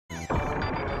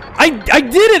I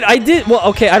did it! I did! Well,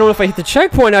 okay, I don't know if I hit the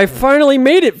checkpoint. I finally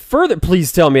made it further.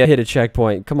 Please tell me I hit a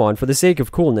checkpoint. Come on, for the sake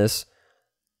of coolness.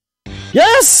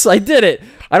 Yes! I did it!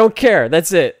 I don't care.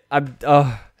 That's it.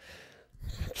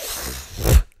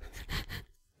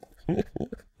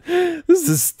 This is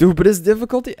the stupidest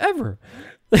difficulty ever.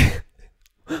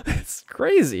 It's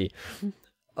crazy.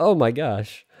 Oh my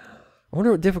gosh. I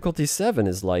wonder what difficulty 7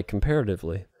 is like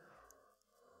comparatively.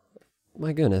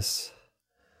 My goodness.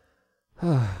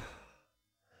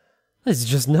 That's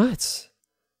just nuts.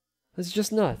 That's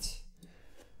just nuts.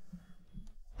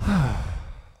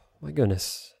 My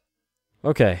goodness.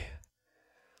 Okay.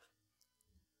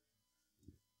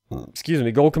 Excuse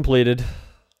me, goal completed.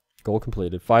 Goal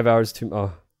completed. 5 hours to...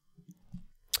 Oh.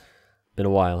 Been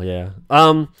a while, yeah.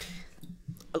 I'm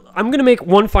gonna make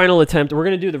one final attempt. We're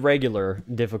gonna do the regular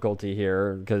difficulty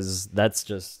here, because that's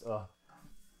just...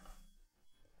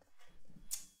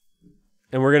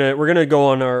 And we're gonna go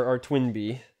on our Twin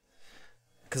Bee.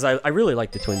 Because I really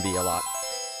like the Twin Bee a lot.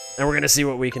 And we're gonna see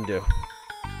what we can do.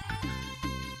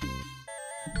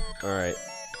 Alright.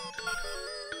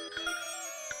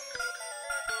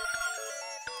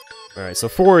 Alright, so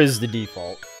 4 is the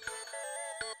default.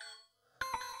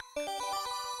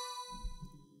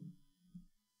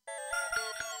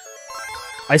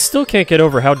 I still can't get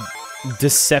over how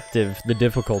deceptive the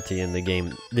difficulty in the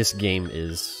game, this game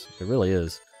is. It really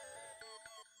is.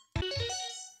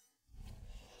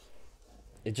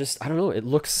 It just, I don't know, it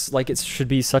looks like it should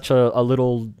be such a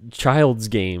little child's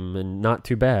game and not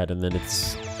too bad, and then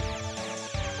it's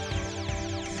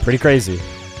pretty crazy.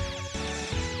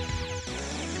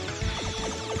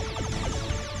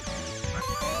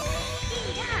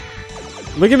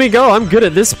 Look at me go, I'm good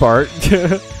at this part.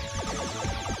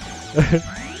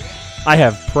 I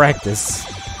have practice.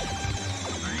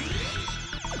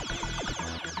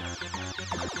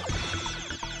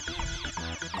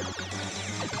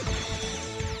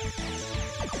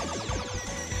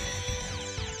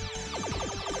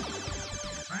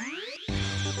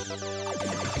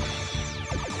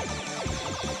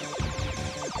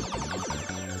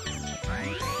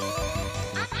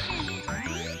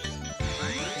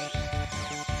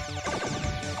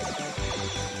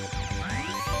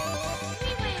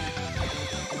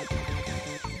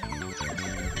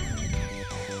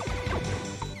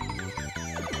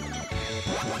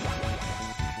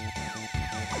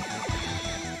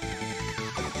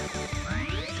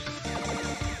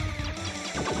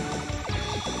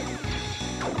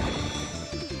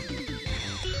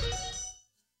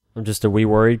 I'm just a wee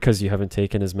worried because you haven't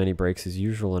taken as many breaks as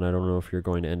usual, and I don't know if you're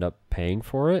going to end up paying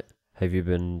for it. Have you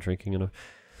been drinking enough?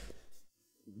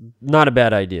 Not a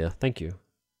bad idea. Thank you.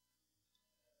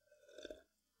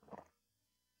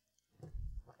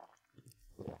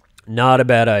 Not a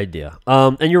bad idea.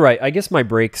 And you're right. I guess my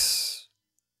breaks...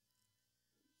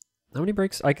 How many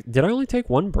breaks? Did I only take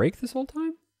one break this whole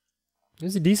time? It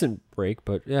was a decent break,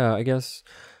 but yeah, I guess...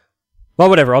 Well,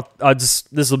 whatever. I'll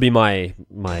just... This will be my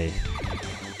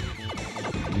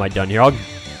done here. I'll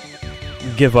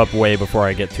give up way before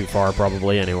I get too far,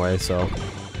 probably, anyway, so...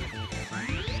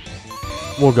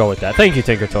 We'll go with that. Thank you,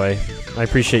 Tinker Toy. I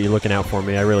appreciate you looking out for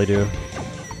me. I really do.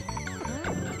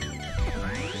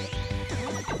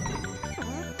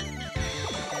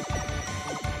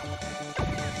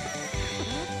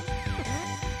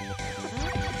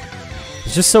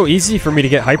 It's just so easy for me to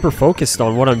get hyper-focused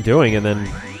on what I'm doing, and then...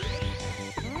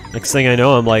 Next thing I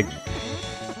know, I'm like...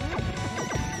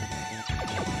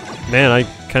 Man, I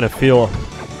kind of feel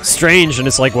strange, and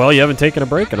it's like, well, you haven't taken a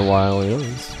break in a while, you know?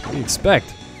 What do you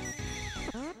expect?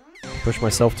 Push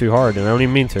myself too hard, and I don't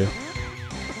even mean to.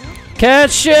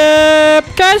 Ketchup!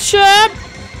 Ketchup!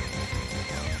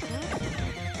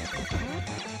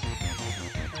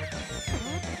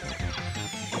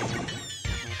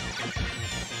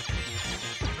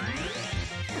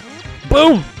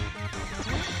 Boom!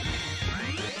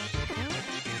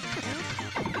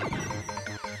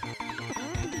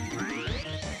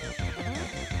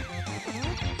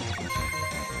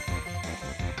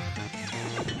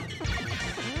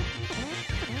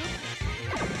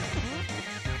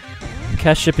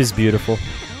 Ketchup is beautiful.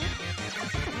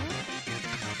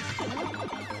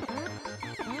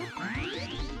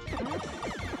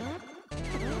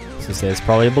 So say it's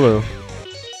probably a blue.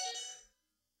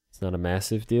 It's not a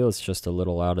massive deal, it's just a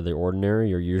little out of the ordinary.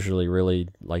 You're usually really,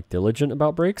 like, diligent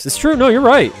about breaks. It's true, no, you're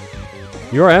right.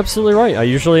 You're absolutely right, I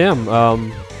usually am.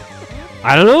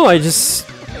 I don't know, I just...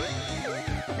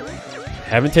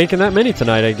 haven't taken that many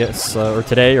tonight, I guess. Or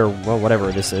today, or, well,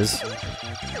 whatever this is.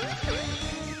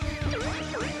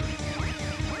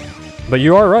 But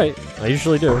you are right. I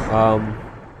usually do.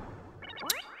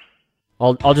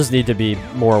 I'll just need to be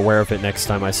more aware of it next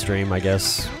time I stream, I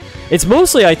guess. It's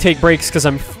mostly I take breaks because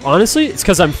honestly, it's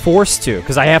because I'm forced to,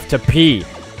 because I have to pee.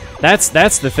 That's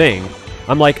the thing.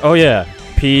 I'm like, oh yeah,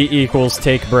 pee equals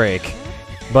take break.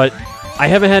 But I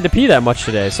haven't had to pee that much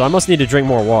today, so I must need to drink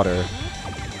more water.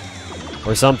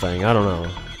 Or something, I don't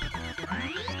know.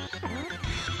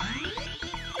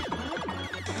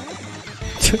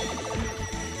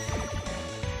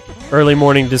 Early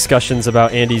morning discussions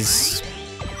about Andy's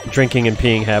drinking and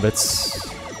peeing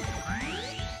habits.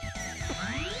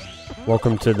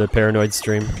 Welcome to the Paranoid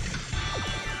stream,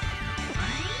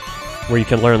 where you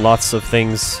can learn lots of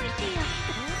things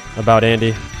about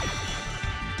Andy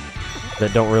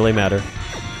that don't really matter.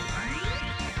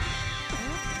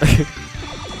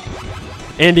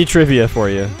 Andy trivia for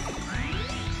you.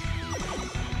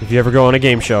 If you ever go on a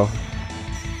game show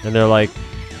and they're like,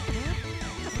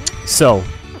 so,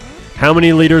 how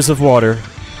many liters of water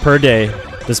per day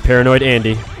does Paranoid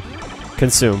Andy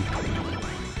consume?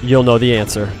 You'll know the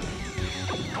answer.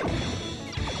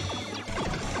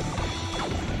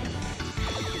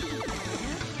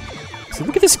 So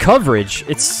look at this coverage.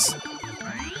 It's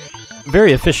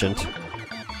very efficient.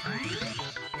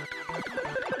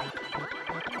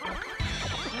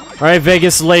 Alright,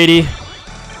 Vegas lady.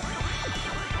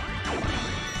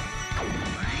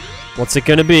 What's it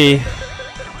gonna be?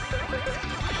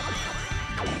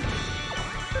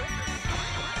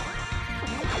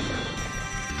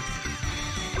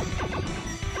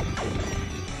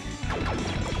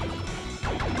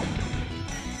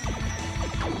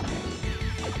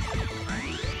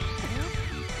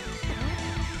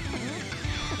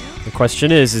 The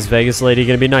question is Vegas lady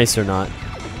gonna be nice or not?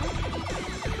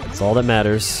 That's all that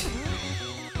matters.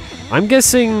 I'm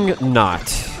guessing not.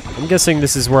 I'm guessing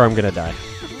this is where I'm gonna die.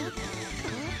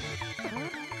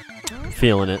 I'm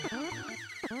feeling it.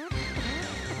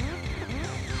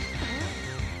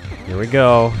 Here we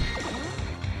go.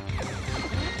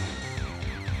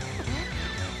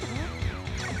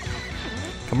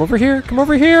 Come over here, come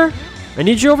over here! I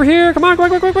need you over here! Come on,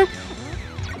 come on, come on, come on!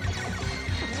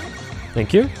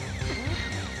 Thank you.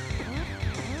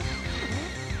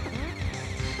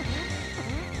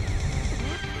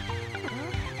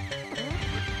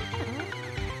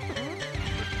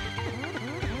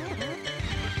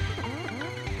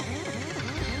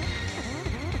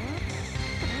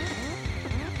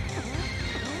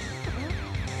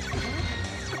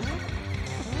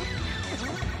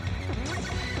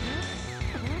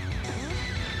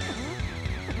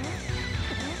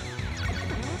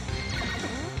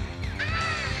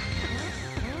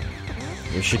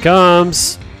 Here she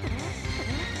comes!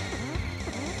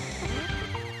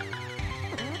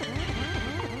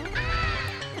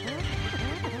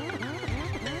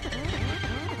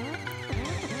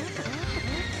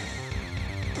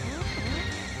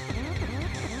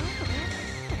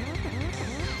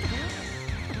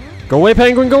 Go away,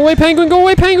 penguin! Go away, penguin! Go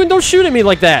away, penguin! Don't shoot at me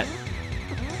like that!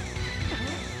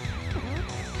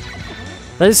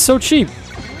 That is so cheap.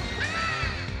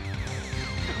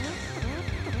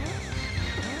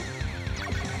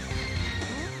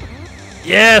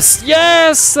 Yes!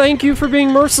 Yes! Thank you for being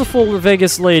merciful,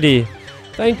 Vegas lady.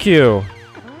 Thank you.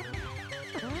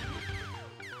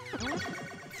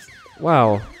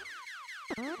 Wow.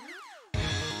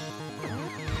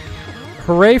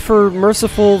 Hooray for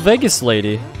merciful Vegas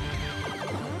lady.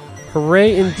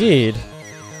 Hooray indeed.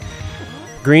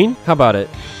 Green? How about it?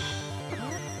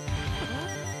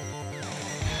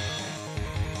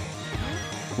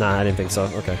 Nah, I didn't think so.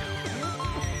 Okay.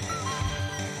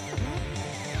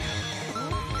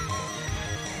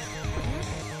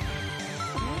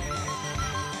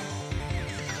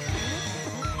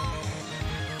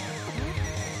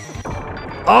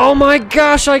 Oh my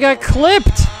gosh, I got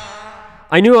clipped!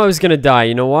 I knew I was gonna die.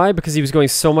 You know why? Because he was going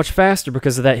so much faster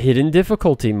because of that hidden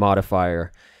difficulty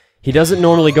modifier. He doesn't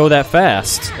normally go that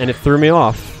fast, and it threw me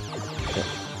off.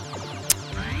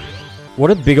 What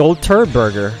a big old turd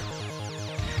burger.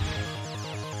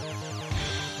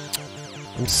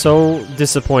 I'm so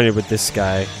disappointed with this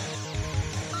guy.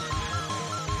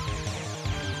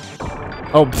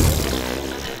 Oh, pfft.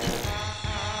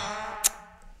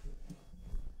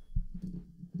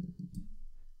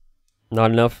 Not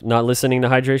enough? Not listening to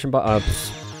hydration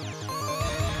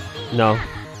no.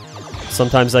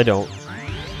 Sometimes I don't.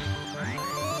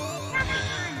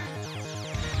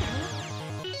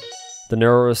 The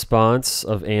narrow response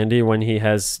of Andy when he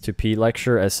has to pee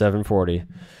lecture at 7:40.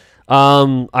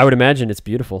 I would imagine it's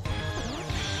beautiful.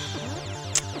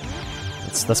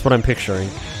 That's what I'm picturing.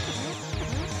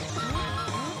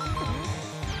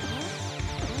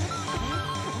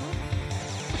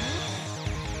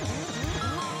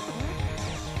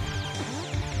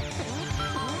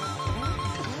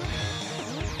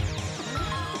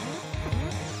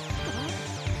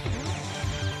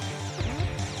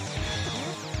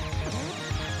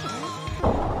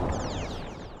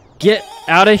 Get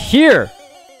out of here!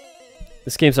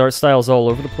 This game's art style is all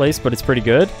over the place, but it's pretty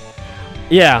good.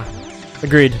 Yeah,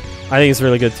 agreed. I think it's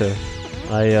really good too.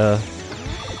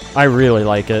 I really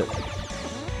like it.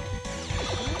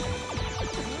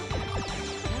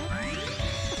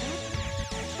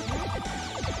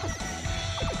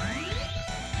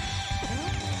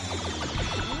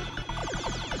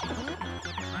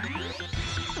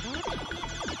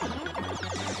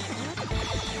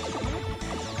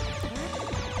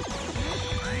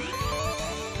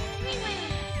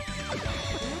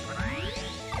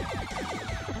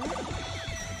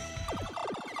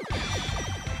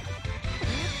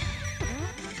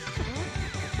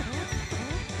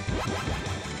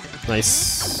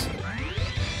 Nice.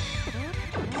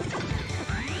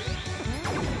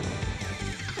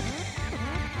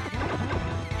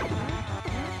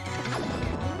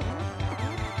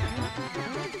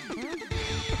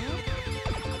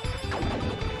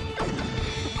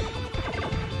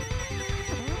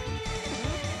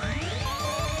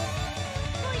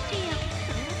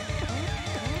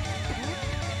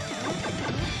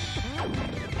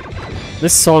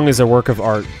 This song is a work of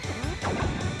art.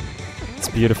 It's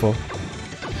beautiful.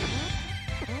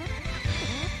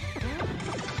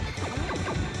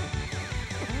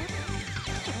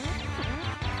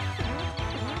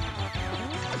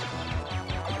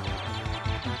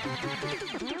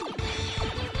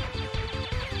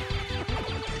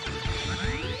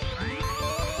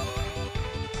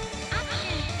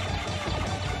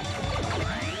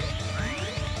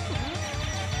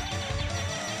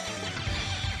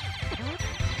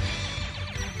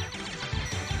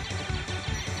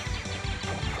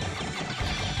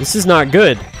 This is not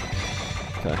good.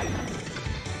 Okay.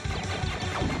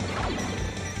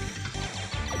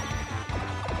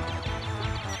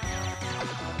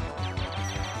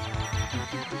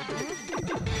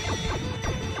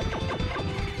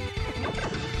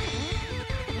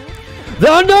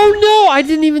 No, no, no! I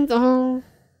didn't even... Oh.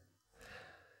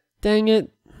 Dang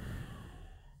it.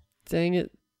 Dang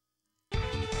it.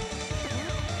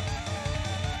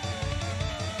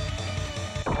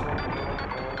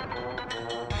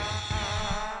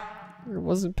 I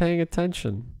wasn't paying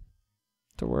attention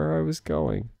to where I was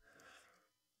going.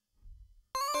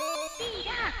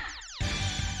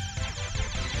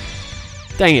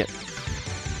 Dang it.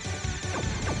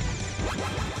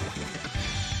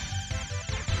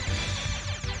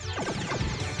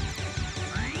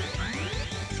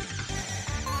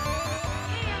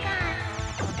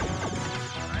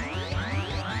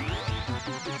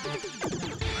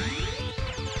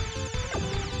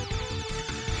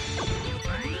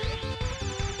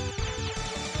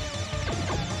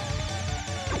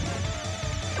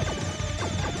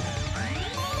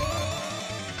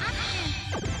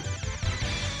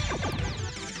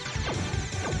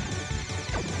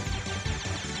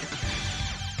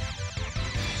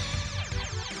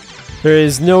 There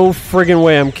is no friggin'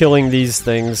 way I'm killing these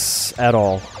things at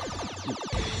all.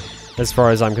 As far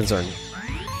as I'm concerned.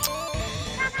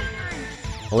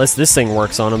 Unless this thing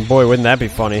works on them. Boy, wouldn't that be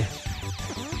funny.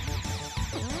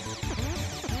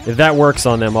 If that works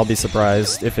on them, I'll be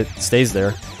surprised if it stays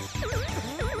there.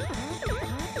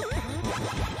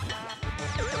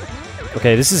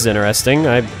 Okay, this is interesting.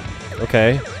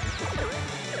 Okay.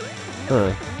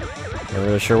 Huh. Not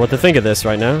really sure what to think of this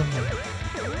right now.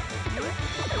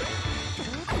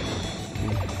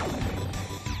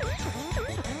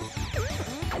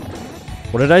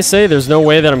 What did I say? There's no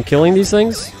way that I'm killing these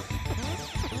things?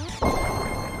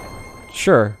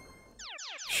 Sure.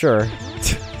 Sure.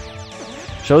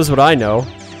 Shows what I know.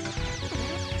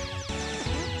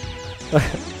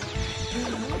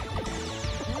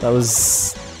 That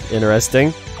was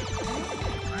interesting.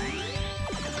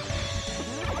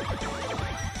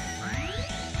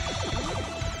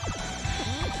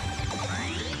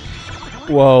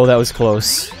 Whoa, that was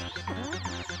close.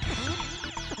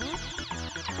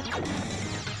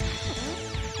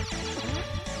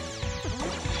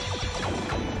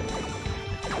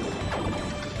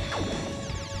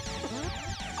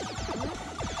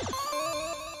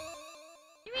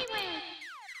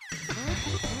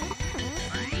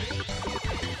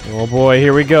 Oh boy,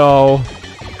 here we go.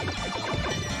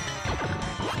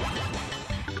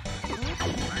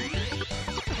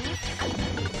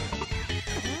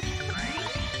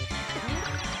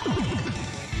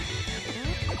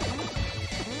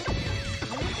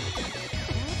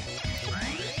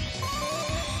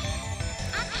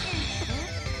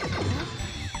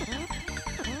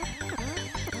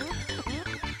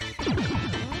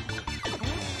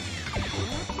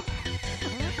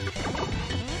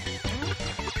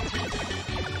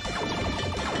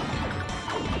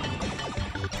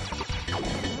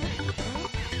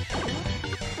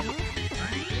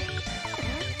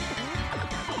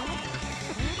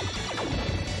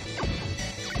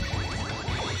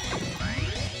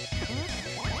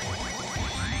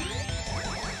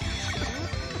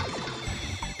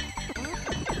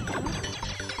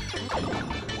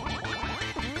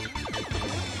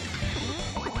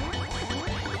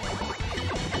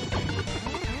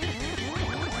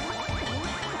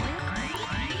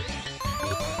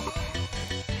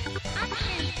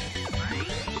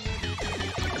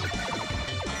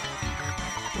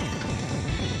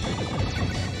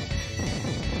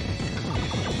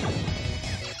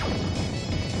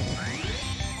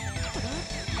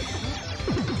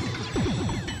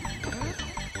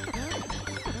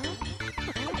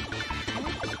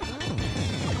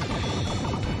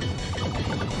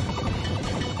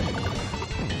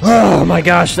 Oh my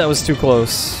gosh, that was too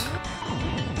close.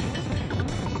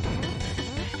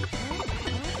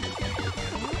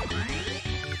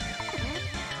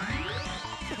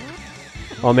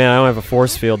 Oh man, I don't have a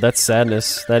force field. That's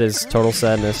sadness. That is total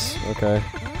sadness. Okay.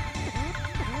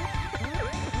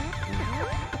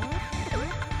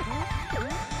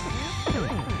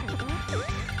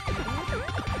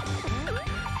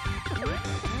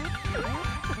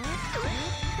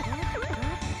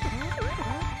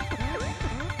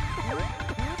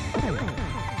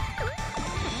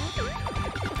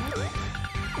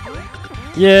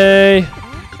 Yay!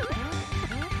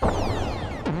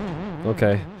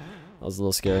 Okay. That was a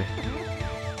little scary.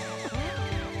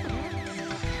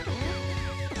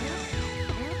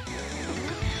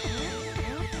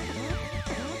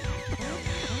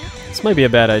 This might be a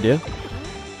bad idea.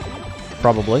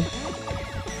 Probably.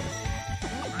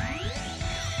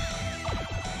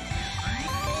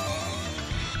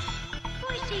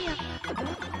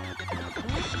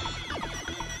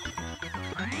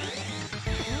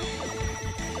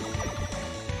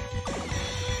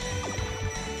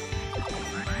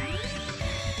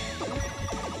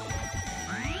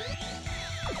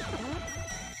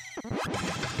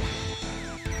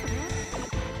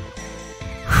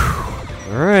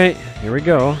 Alright, here we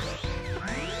go.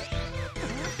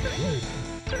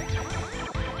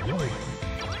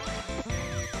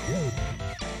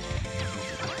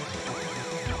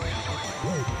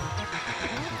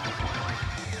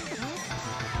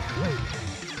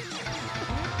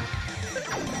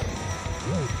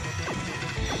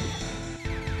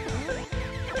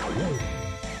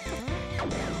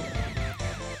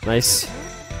 Nice.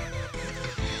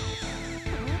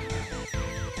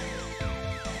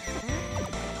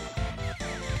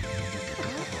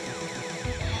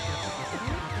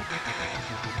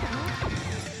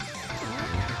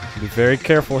 Be very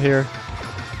careful here.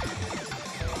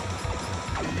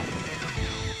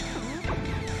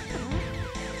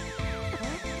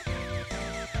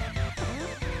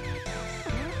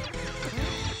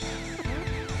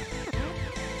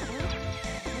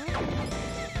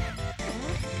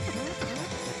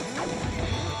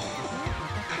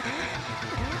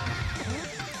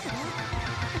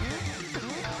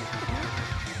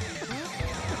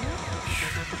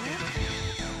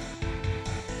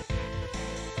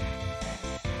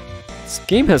 This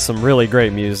game has some really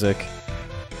great music.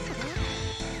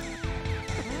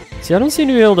 See, I don't seem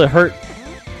to be able to hurt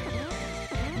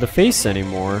the face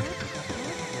anymore.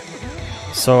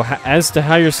 So, as to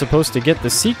how you're supposed to get the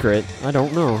secret, I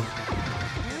don't know.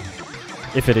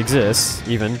 If it exists,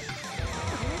 even.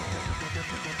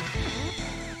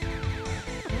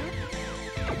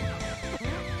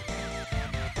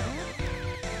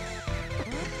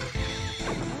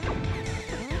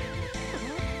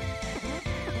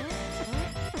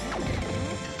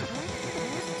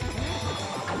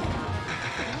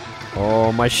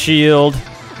 Oh, my shield.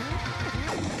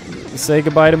 Say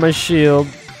goodbye to my shield.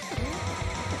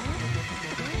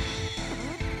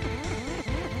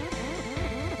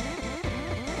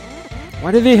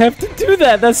 Why do they have to do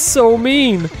that? That's so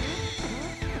mean.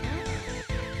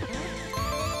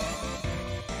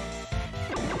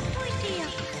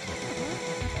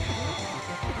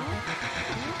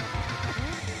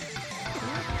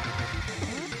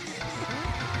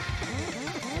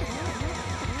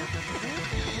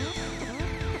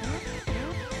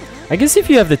 I guess if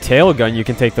you have the tail gun, you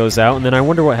can take those out, and then I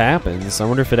wonder what happens. I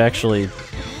wonder if it actually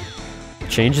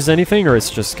changes anything, or it's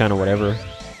just kind of whatever.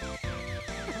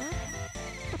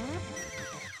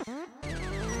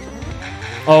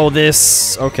 Oh,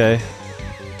 this. Okay.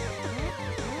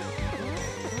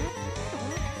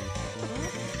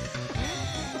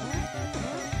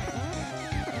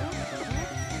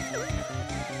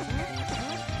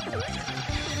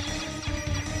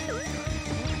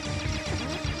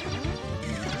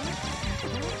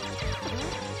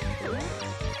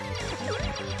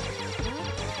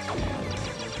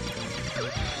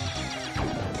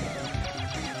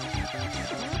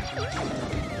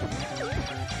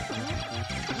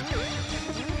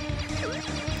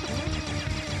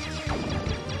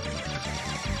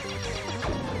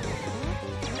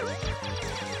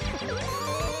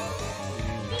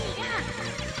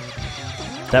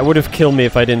 That would have killed me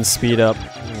if I didn't speed up.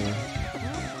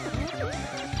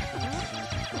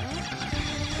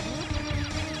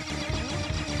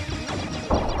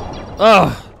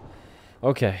 Ugh!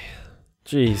 Okay.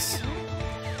 Jeez.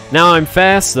 Now I'm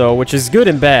fast though, which is good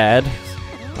and bad.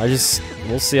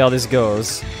 We'll see how this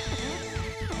goes.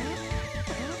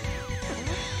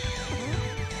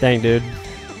 Dang, dude.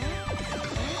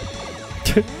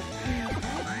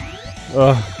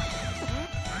 Ugh.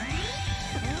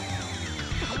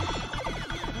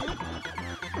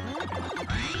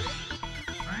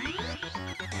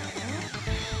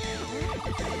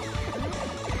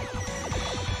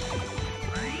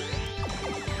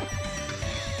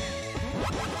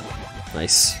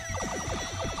 Nice.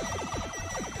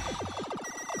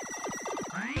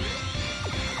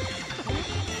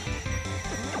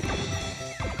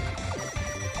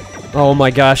 Oh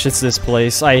my gosh, it's this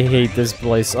place. I hate this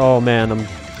place. Oh man, I'm...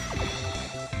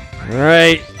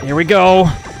 Alright, here we go!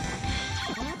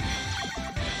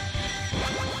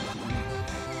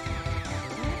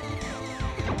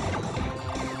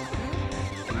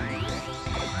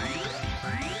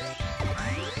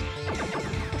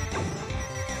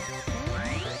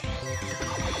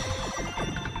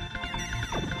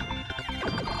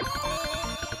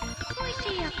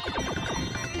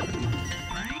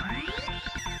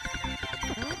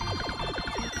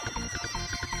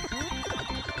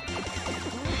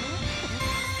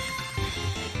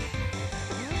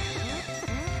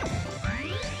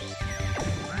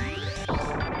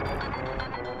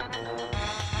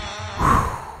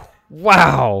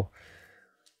 Wow!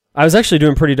 I was actually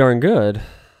doing pretty darn good.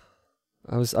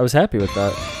 I was happy with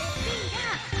that.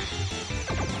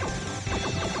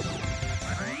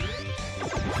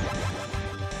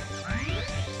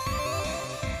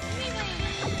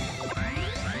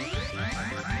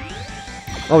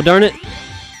 Oh darn it!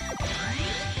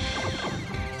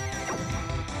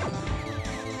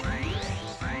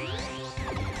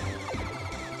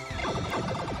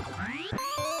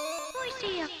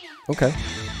 Okay.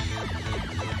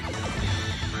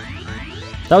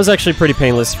 That was actually pretty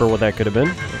painless for what that could have been.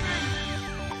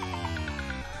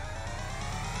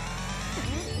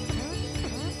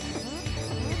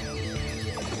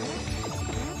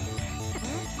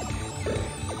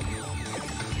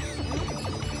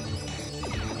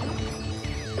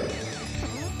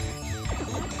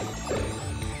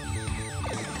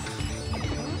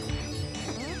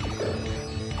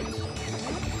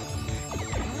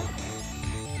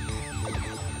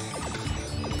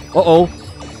 Uh-oh.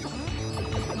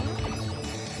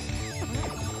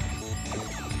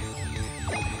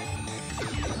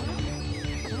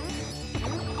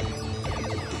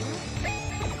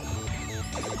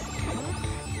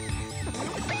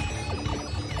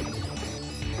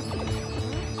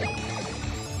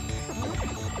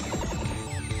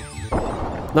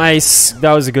 Nice!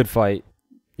 That was a good fight.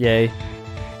 Yay.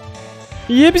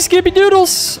 Yippee skippy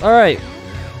doodles! Alright.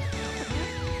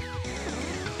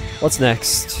 What's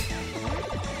next?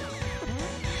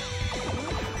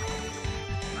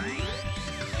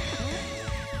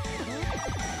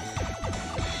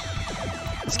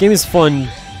 This game is fun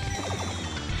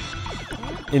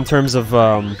in terms of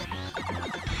I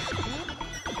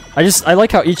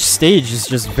like how each stage is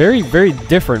just very, very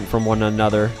different from one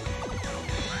another.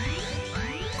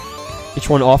 Each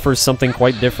one offers something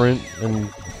quite different and a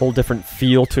whole different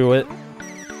feel to it.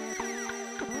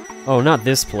 Oh, not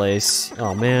this place.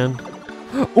 Oh, man.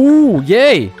 Ooh,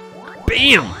 yay!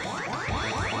 Bam!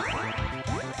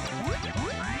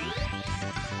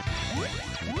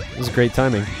 This is great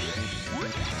timing.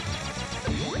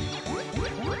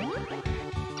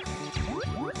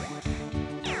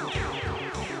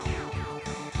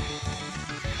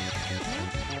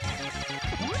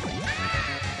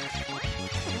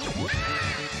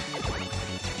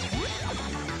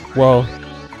 Whoa.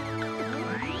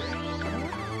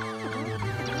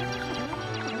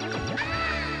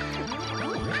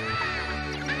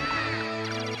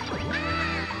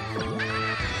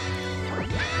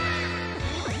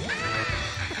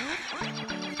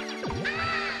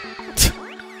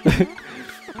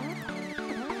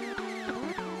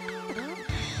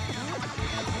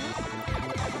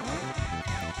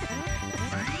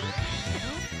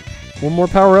 One more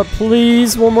power up,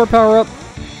 please. One more power up.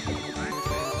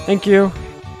 Thank you.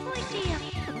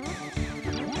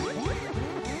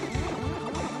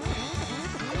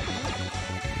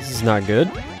 This is not good.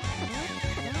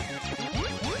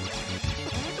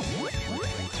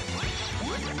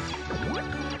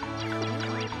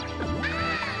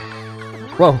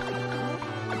 Whoa.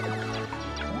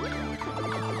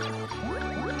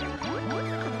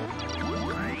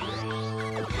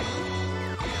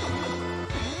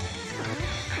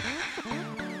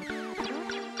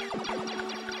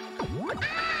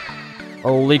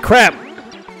 Holy crap!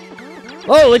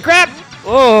 Holy crap!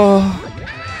 Oh!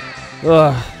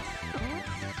 Ugh.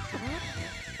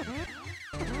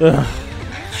 Ugh.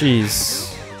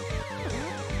 Jeez.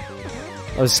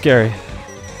 That was scary.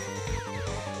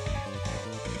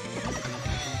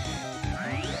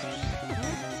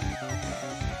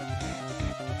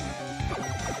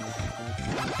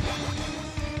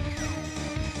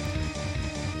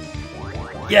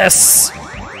 Yes!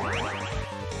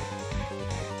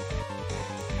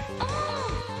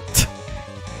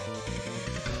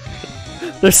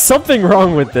 There's something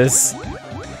wrong with this.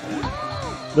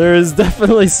 There is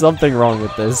definitely something wrong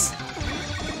with this.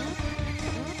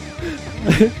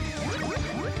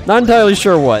 Not entirely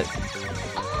sure what,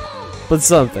 but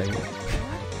something.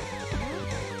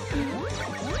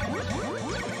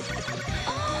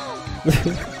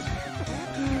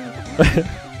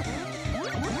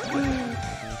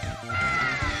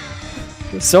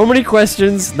 So many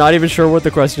questions, not even sure what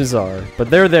the questions are, but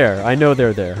they're there. I know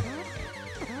they're there.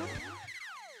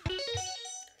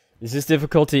 Is this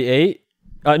difficulty 8?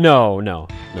 No.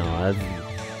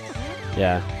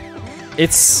 Yeah.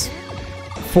 It's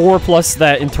 4 plus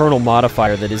that internal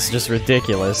modifier that is just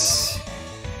ridiculous.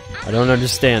 I don't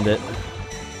understand it.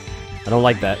 I don't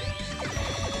like that.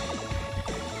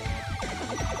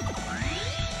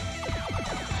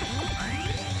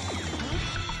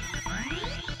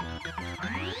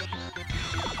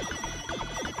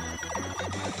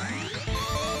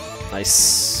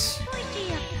 Nice.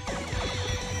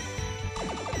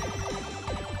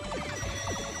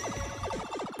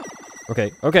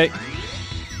 Okay, okay.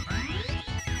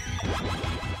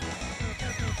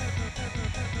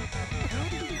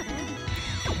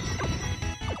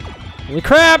 Holy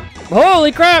crap!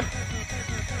 Holy crap!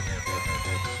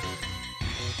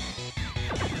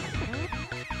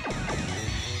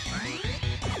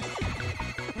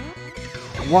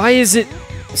 Why is it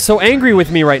so angry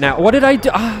with me right now? What did I do?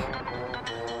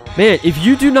 Man, if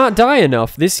you do not die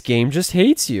enough, this game just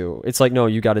hates you. It's like, no,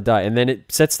 you gotta die. And then it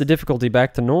sets the difficulty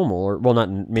back to normal. Or, well, not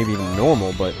maybe even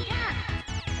normal, but...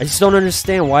 I just don't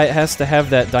understand why it has to have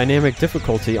that dynamic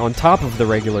difficulty on top of the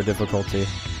regular difficulty.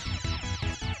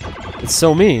 It's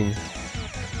so mean.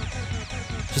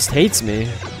 Just hates me.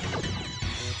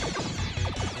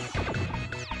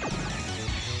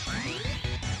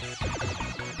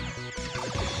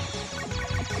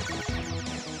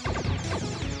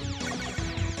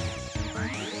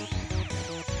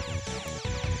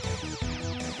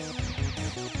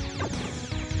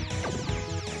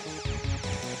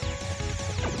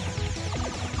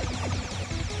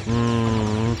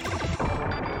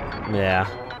 Yeah.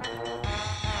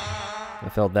 I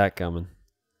felt that coming.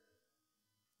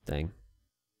 Dang.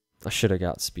 I should have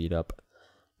got speed up.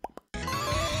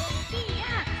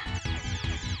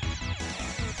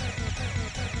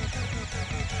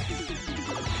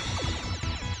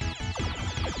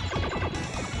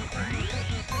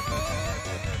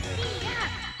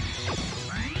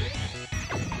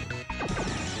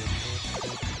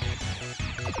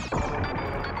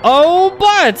 Oh,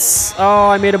 butts! Oh,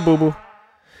 I made a boo-boo.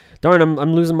 Darn,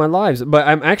 I'm losing my lives. But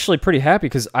I'm actually pretty happy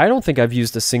because I don't think I've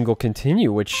used a single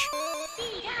continue, which...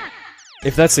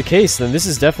 If that's the case, then this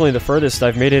is definitely the furthest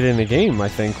I've made it in the game, I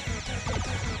think.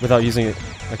 Without using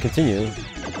a continue.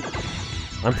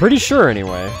 I'm pretty sure,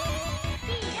 anyway.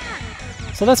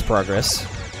 So that's progress.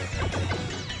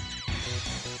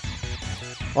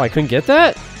 Oh, I couldn't get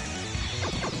that?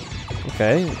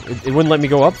 Okay, it wouldn't let me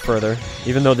go up further,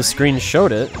 even though the screen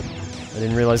showed it. I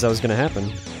didn't realize that was gonna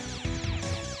happen.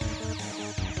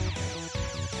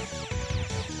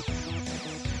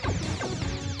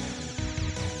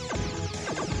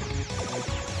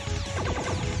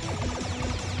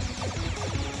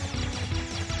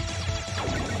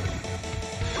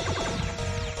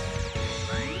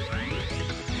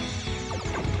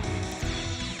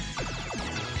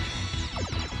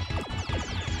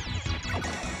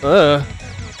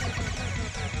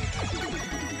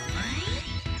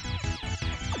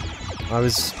 I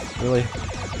was really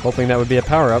hoping that would be a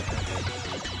power-up.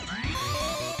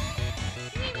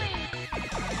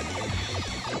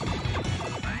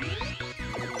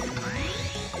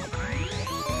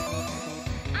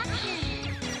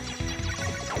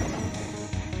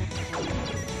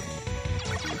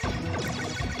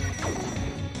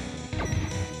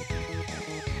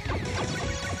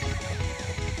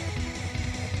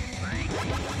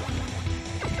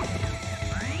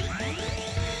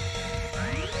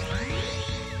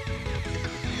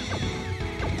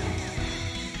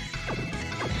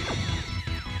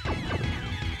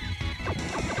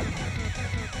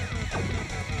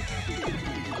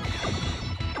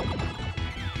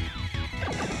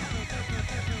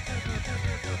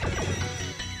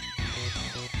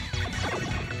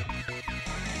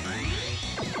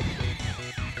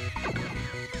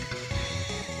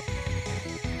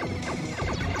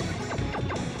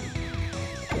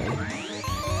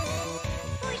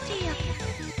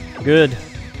 Good.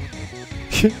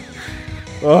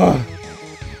 Oh.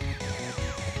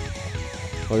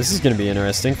 Well, this is gonna be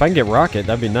interesting. If I can get Rocket,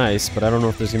 that'd be nice, but I don't know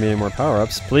if there's gonna be any more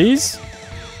power-ups. Please?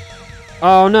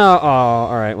 Oh, no. Oh,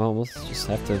 alright. Well, we'll just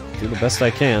have to do the best I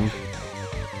can.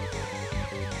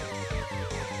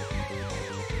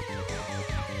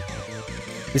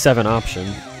 At least I have an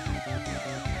option.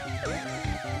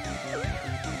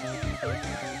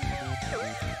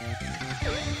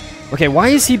 Okay, why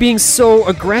is he being so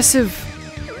aggressive?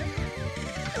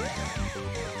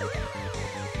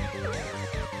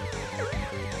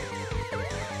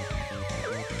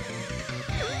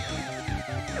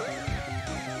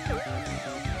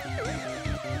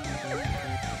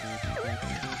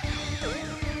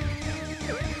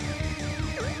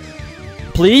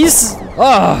 Please?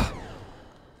 Ugh!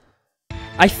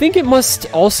 I think it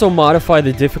must also modify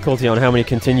the difficulty on how many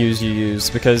continues you use,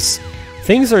 because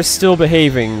things are still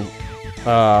behaving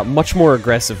much more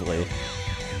aggressively.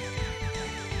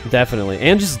 Definitely.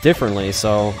 And just differently,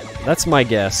 so that's my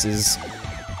guess, is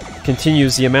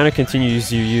continues, the amount of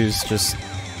continues you use just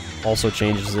also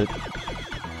changes it.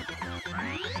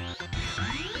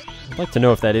 I'd like to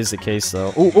know if that is the case,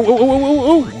 though. Ooh, ooh, ooh, ooh, ooh,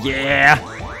 ooh, ooh! Yeah!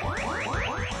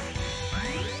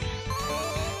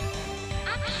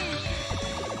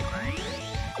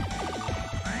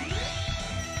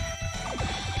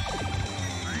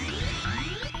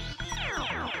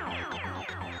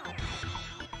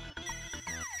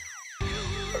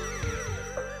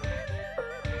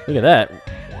 Look at that.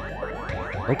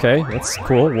 Okay, that's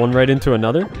cool. One right into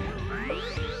another.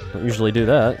 Don't usually do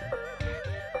that.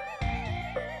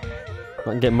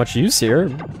 Not getting much use here.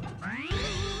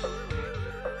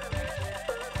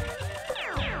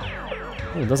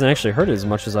 Oh, it doesn't actually hurt as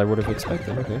much as I would have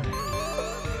expected. Okay.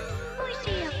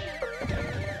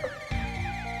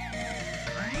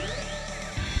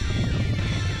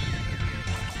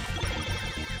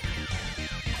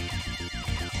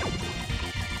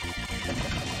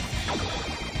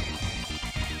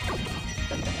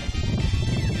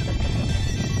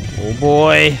 Oh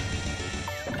boy!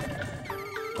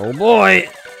 Oh boy!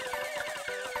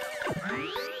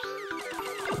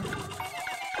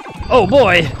 Oh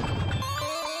boy!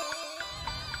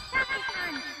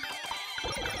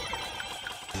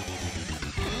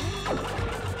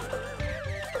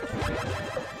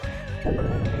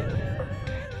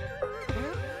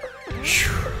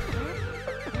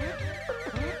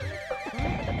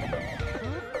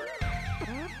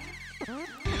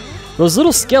 Those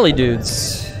little skelly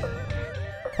dudes.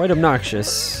 Quite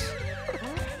obnoxious.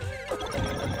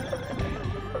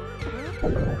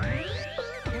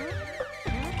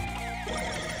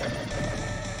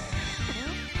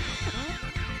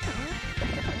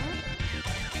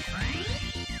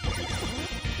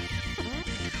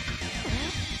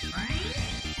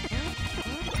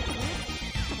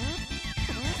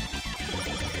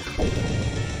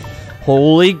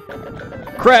 Holy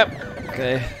crap!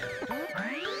 Okay.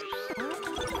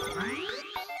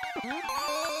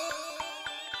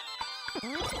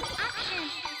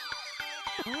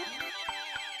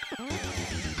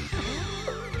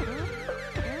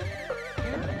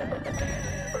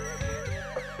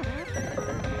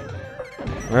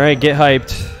 Alright, get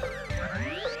hyped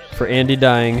for Andy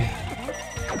dying.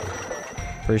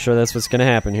 Pretty sure that's what's gonna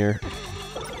happen here.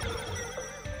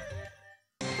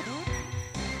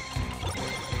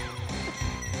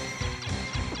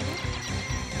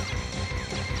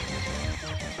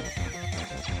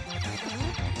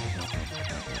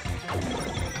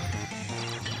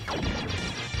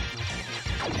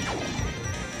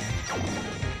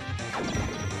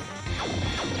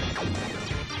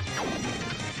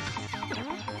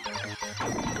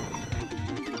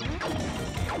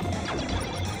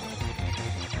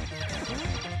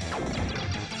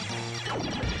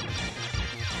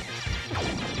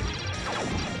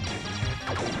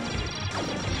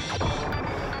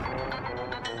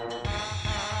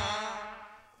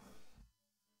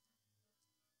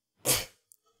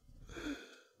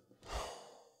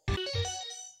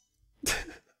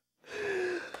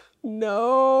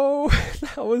 No,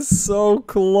 that was so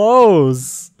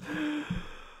close.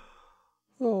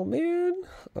 Oh man,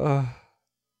 that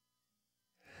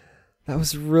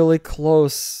was really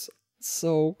close.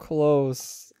 So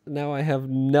close. Now I have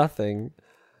nothing.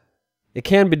 It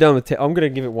can be done with I'm gonna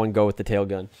give it one go with the tail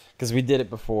gun because we did it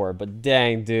before. But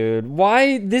dang, dude,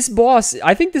 why this boss?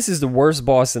 I think this is the worst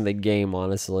boss in the game,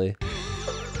 honestly.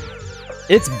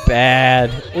 It's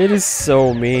bad. It is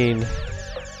so mean.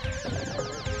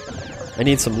 I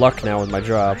need some luck now with my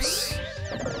drops.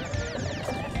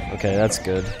 Okay, that's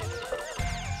good.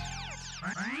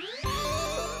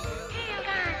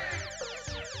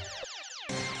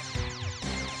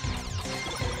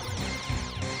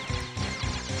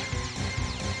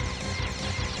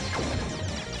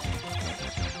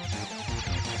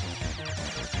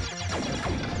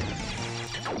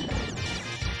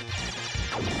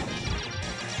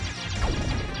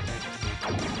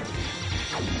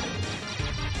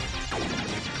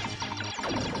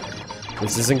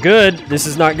 This isn't good. This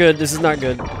is not good. This is not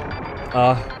good.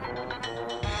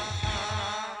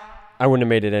 I wouldn't have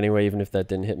made it anyway, even if that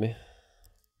didn't hit me.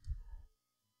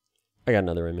 I got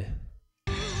another in me.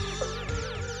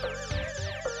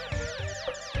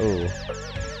 Ooh.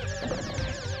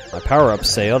 My power-ups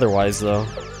say otherwise, though.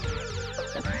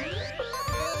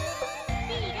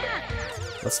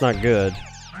 That's not good.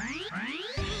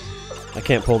 I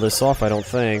can't pull this off, I don't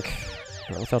think.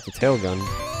 Not without the tail gun.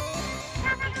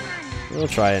 We'll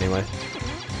try anyway.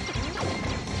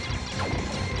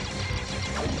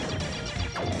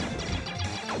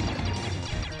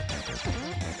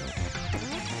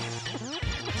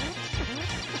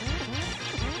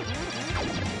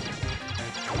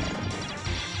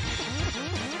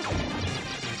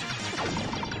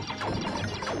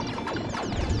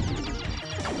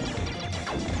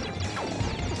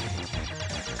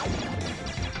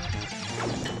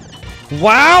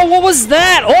 Wow, what was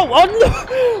that? Oh,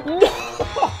 no! No!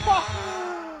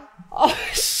 Oh,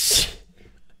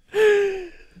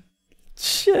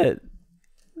 shit.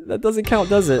 That doesn't count,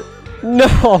 does it?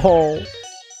 No!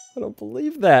 I don't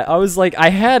believe that. I was like, I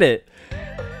had it.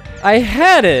 I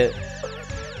had it!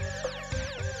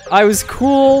 I was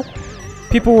cool.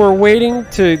 People were waiting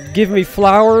to give me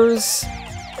flowers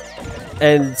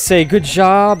and say good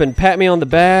job and pat me on the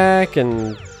back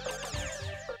and...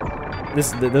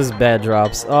 This is bad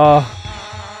drops. Oh,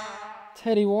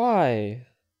 Teddy, why?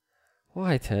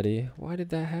 Why, Teddy? Why did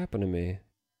that happen to me?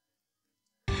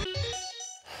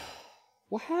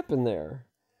 What happened there?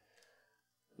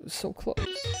 It was so close.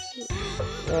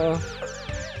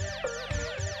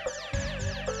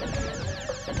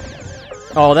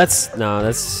 Oh, that's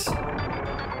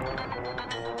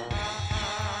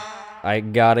I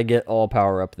gotta get all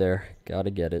power up there.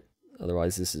 Gotta get it.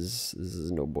 Otherwise, this is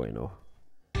no bueno.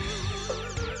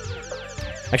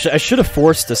 Actually, I should have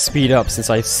forced to speed up since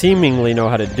I seemingly know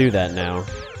how to do that now.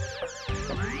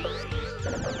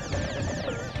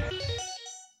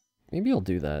 Maybe I'll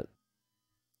do that.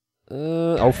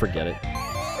 Oh, forget it.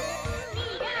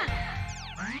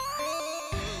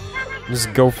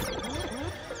 Just go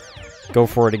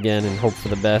for it again and hope for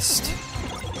the best.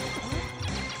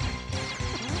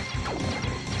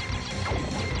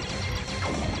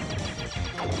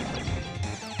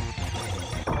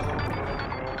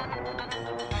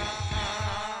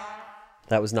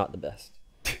 That was not the best.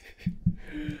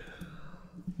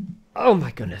 Oh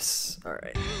my goodness. All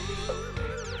right.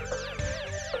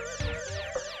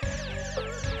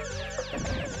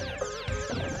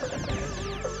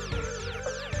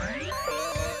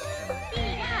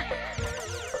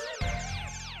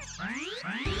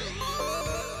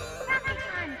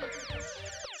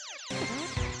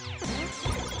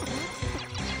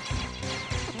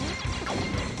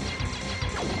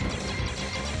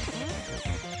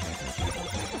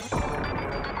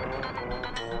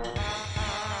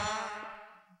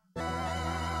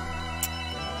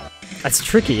 That's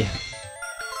tricky.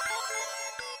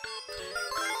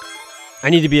 I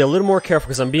need to be a little more careful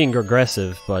because I'm being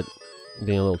aggressive, but I'm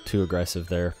being a little too aggressive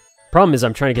there. Problem is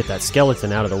I'm trying to get that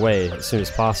skeleton out of the way as soon as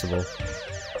possible.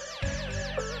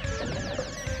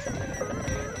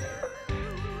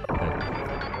 Okay.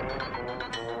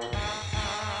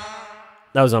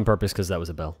 That was on purpose because that was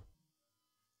a bell.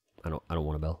 I don't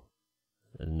want a bell.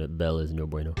 And a bell is no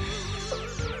bueno.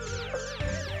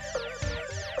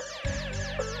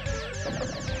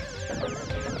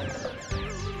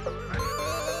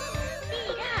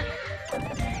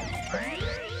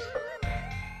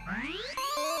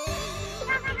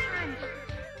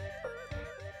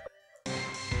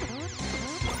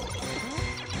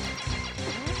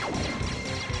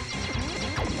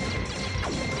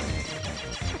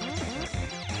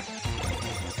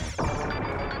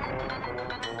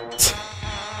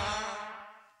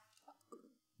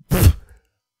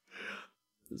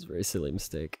 It's a very silly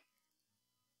mistake.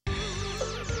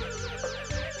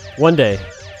 One day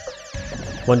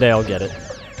I'll get it.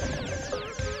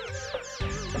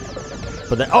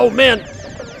 But then, oh man!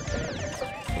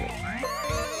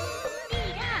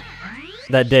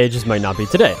 That day just might not be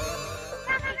today.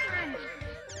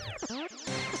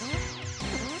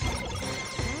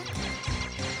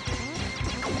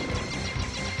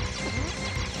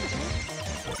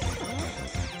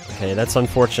 Okay, that's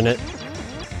unfortunate.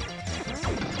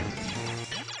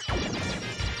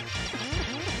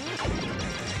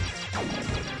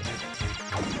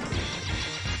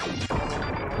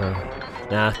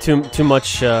 Nah, too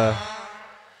much,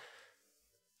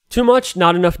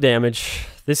 not enough damage.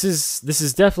 This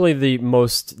is definitely the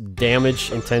most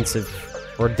damage intensive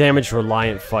or damage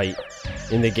reliant fight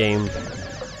in the game.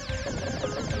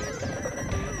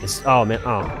 Oh man,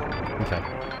 oh, okay.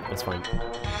 That's fine.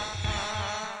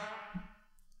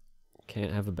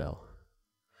 Can't have a bell.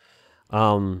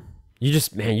 You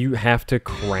just, man, you have to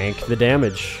crank the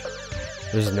damage.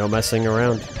 There's no messing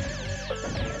around.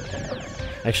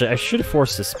 Actually, I should have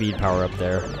forced the speed power up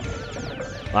there.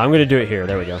 I'm gonna do it here.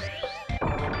 There we go.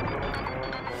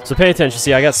 So pay attention.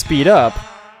 See, I got speed up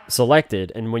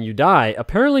selected, and when you die,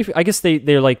 apparently, I guess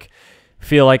they're like,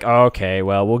 feel like, oh, okay,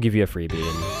 well, we'll give you a freebie,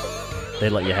 and they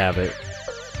let you have it.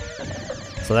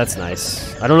 So that's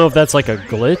nice. I don't know if that's like a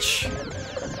glitch.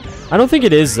 I don't think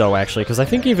it is, though, actually, because I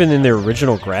think even in their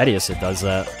original Gradius it does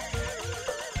that.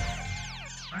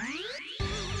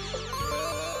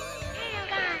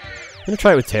 I'm gonna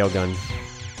try it with Tailgun.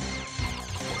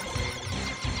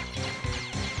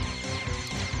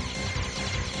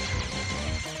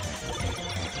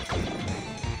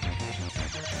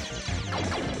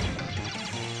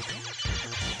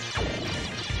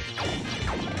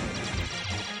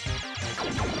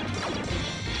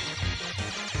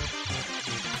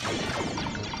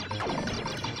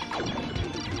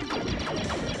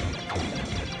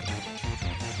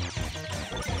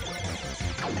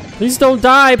 Please don't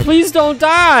die! Please don't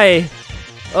die!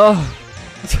 Oh.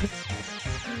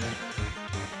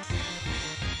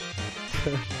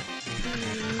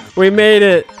 We made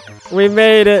it! We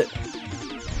made it!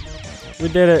 We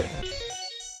did it.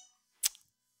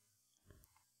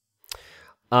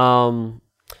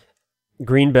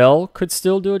 Green Bell could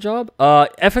still do a job.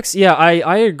 FX, yeah,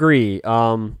 I agree.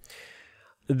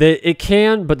 It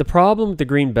can, but the problem with the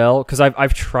Green Bell, because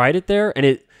I've tried it there,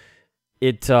 and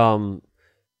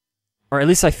or at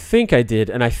least I think I did,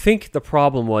 and I think the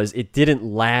problem was it didn't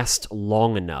last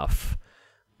long enough.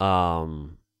 I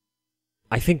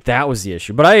think that was the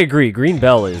issue. But I agree, Green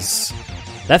Bell is...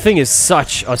 That thing is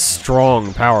such a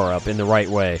strong power-up in the right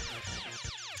way.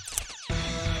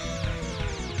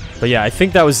 But yeah, I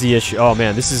think that was the issue. Oh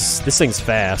man, this thing's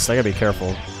fast. I gotta be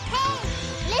careful.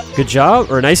 Good job,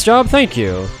 or nice job, thank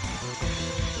you.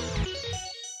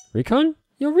 Recon?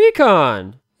 Yo,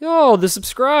 Recon! Yo, the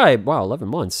subscribe! Wow, 11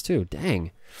 months too,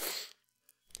 dang.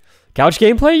 Couch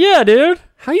gameplay? Yeah, dude!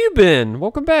 How you been?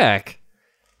 Welcome back!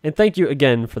 And thank you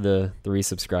again for the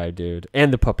resubscribe, dude.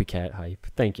 And the puppy cat hype.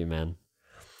 Thank you, man.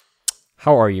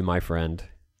 How are you, my friend?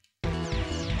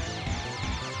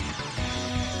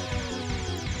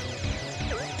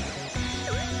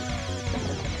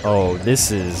 Oh,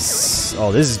 this is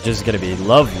just gonna be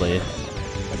lovely.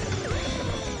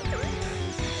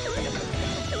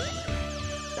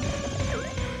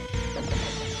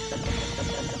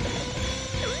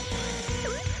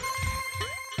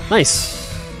 Nice.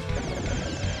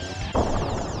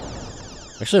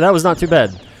 Actually, that was not too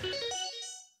bad.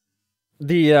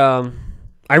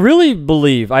 I really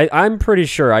believe, I'm pretty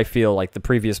sure I feel like the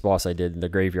previous boss I did, the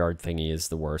graveyard thingy, is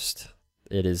the worst.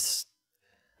 It is,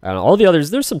 I don't know, all the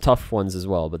others, there's some tough ones as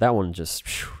well, but that one just,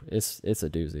 it's a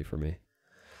doozy for me.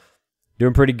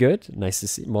 Doing pretty good. Nice to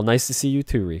see, well, nice to see you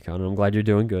too, Recon. I'm glad you're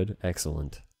doing good.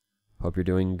 Excellent. Hope you're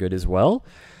doing good as well.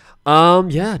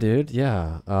 Yeah, dude,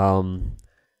 yeah.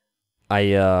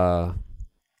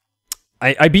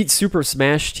 I beat Super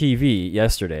Smash TV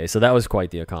yesterday, so that was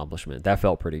quite the accomplishment. That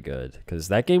felt pretty good, because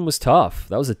that game was tough.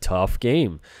 That was a tough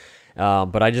game.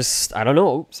 But I don't know.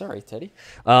 Oh, sorry, Teddy.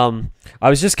 I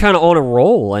was just kind of on a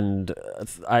roll, and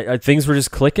things were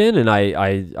just clicking, and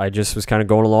I just was kind of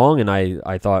going along, and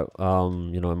I thought,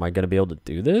 you know, am I going to be able to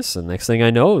do this? And next thing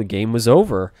I know, the game was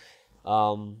over.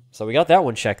 So we got that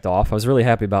one checked off. I was really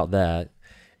happy about that.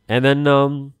 And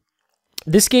then,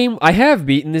 this game, I have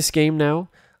beaten this game now,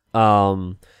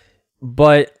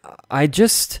 but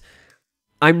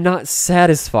I'm not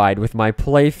satisfied with my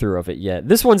playthrough of it yet.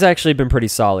 This one's actually been pretty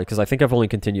solid, because I think I've only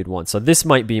continued once, so this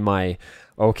might be my,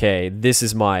 okay, this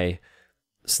is my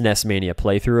SNES Mania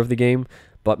playthrough of the game,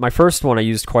 but my first one I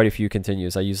used quite a few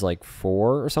continues. I used like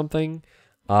 4 or something,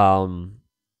 or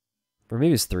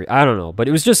maybe it's 3, I don't know, but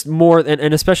it was just more,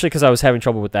 and especially because I was having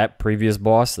trouble with that previous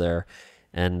boss there,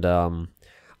 and,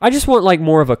 I just want like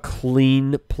more of a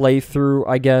clean playthrough,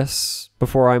 I guess,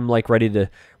 before I'm like ready to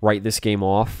write this game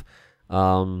off.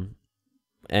 And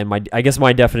I guess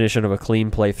my definition of a clean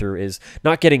playthrough is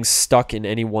not getting stuck in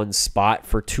any one spot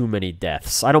for too many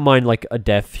deaths. I don't mind like a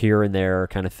death here and there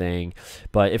kind of thing,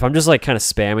 but if I'm just like kind of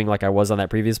spamming like I was on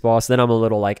that previous boss, then I'm a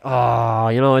little like, oh,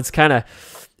 you know, it's kind of,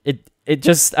 it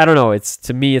just, I don't know,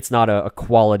 to me, it's not a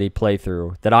quality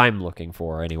playthrough that I'm looking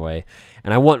for anyway.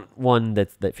 And I want one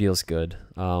that feels good.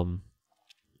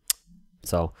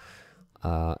 So,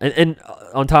 And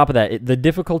on top of that, the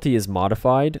difficulty is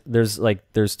modified.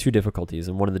 There's two difficulties,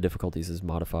 and one of the difficulties is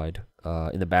modified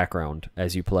in the background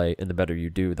as you play, and the better you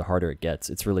do, the harder it gets.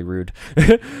 It's really rude.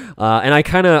 And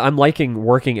I'm liking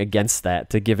working against that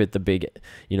to give it the big,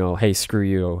 you know, hey, screw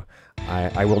you.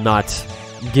 I will not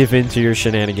give in to your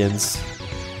shenanigans.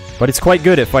 But it's quite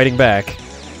good at fighting back.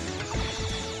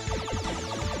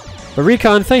 But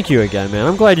Recon, thank you again, man.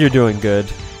 I'm glad you're doing good.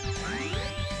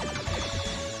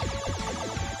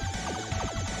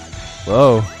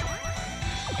 Whoa.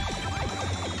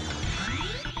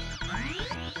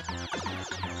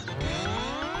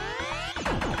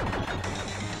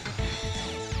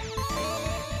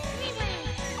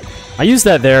 I use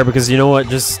that there because, you know what,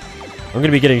 just... I'm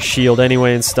gonna be getting shield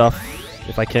anyway and stuff,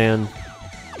 if I can.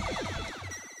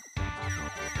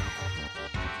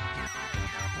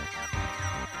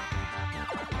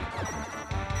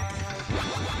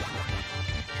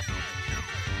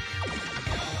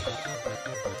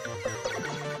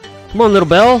 Come on, little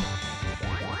bell.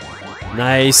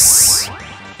 Nice.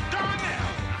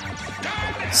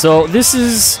 So this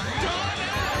is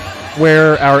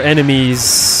where our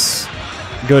enemies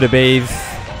go to bathe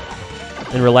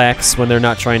and relax when they're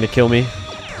not trying to kill me.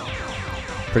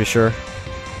 Pretty sure.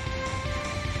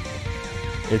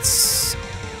 It's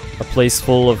a place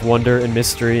full of wonder and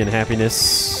mystery and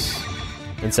happiness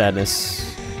and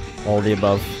sadness. All of the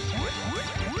above.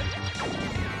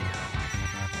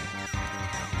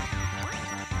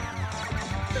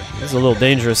 This is a little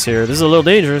dangerous here. This is a little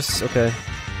dangerous. Okay.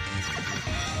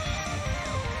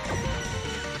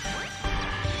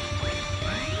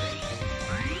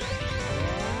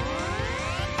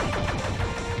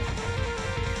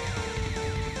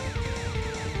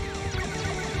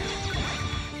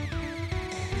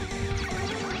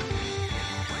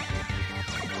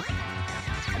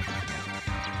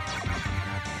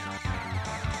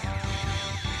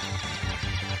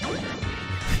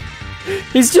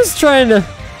 He's just trying to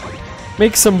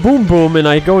make some boom boom and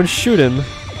I go and shoot him.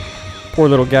 Poor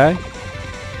little guy.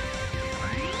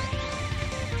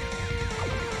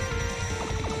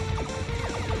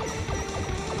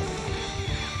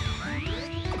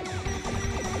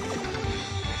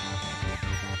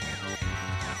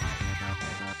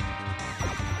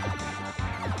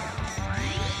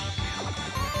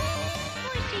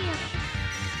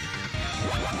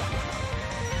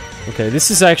 Okay,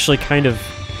 this is actually kind of...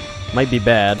 might be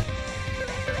bad.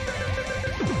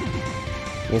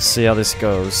 We'll see how this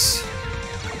goes.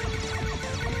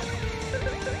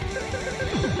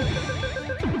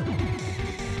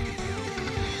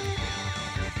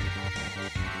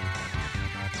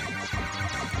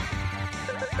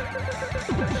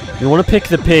 You want to pick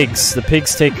the pigs. The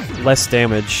pigs take less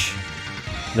damage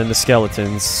than the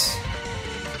skeletons.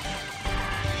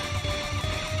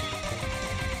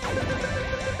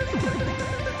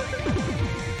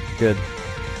 Good.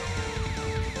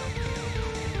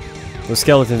 The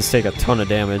skeletons take a ton of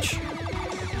damage.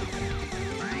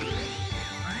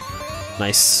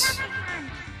 Nice.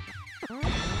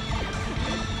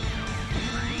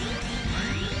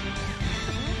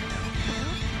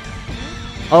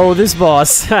 Oh, this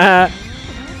boss. I'll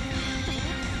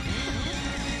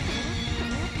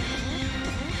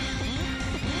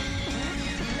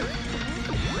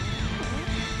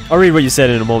read what you said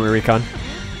in a moment, Recon.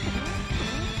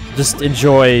 Just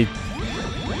enjoy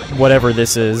whatever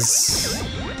this is.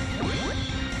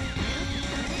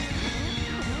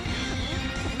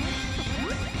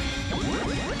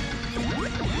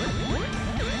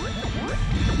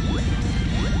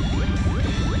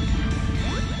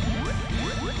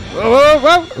 Whoa, whoa,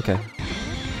 whoa. Okay.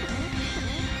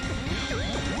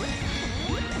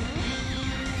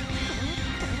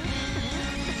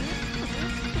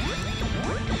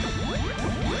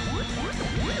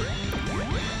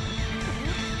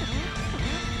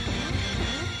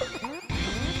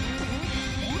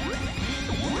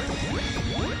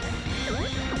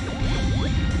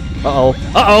 Uh-oh.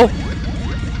 Uh-oh!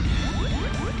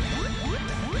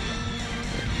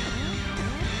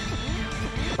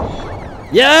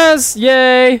 Yes!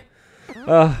 Yay!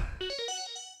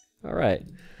 Alright.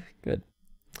 Good.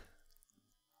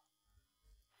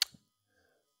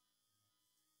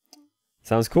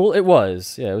 Sounds cool? It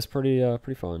was. Yeah, it was pretty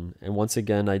fun. And once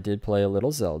again, I did play a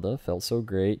little Zelda. Felt so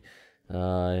great.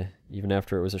 Even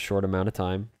after it was a short amount of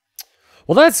time.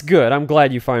 Well, that's good. I'm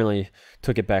glad you finally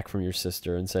took it back from your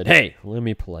sister and said, hey, let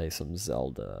me play some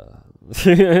Zelda.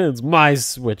 It's my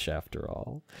Switch after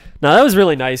all. Now, that was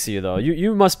really nice of you, though.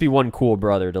 You must be one cool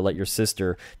brother to let your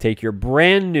sister take your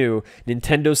brand new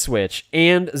Nintendo Switch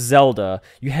and Zelda.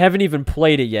 You haven't even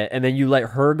played it yet, and then you let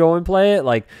her go and play it?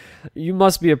 Like, you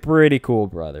must be a pretty cool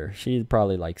brother. She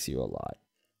probably likes you a lot.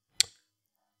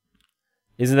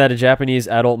 Isn't that a Japanese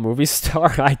adult movie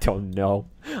star? I don't know.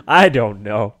 I don't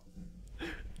know.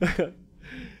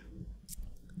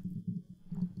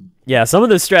 Yeah, some of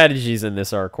the strategies in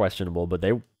this are questionable, but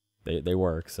they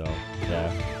work, so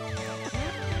yeah.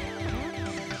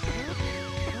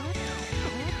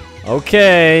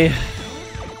 Okay.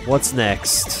 What's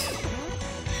next?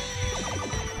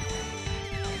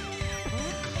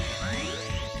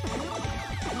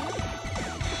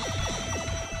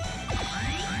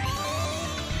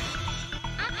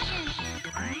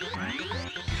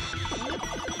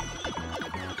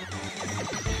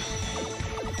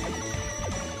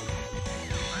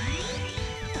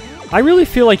 I really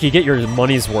feel like you get your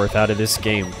money's worth out of this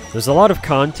game. There's a lot of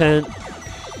content.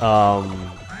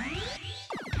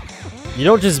 You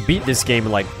don't just beat this game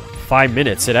in like 5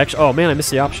 minutes. It actually... Oh man, I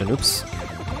missed the option. Oops.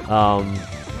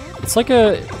 It's like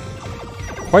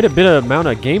quite a bit of amount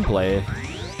of gameplay.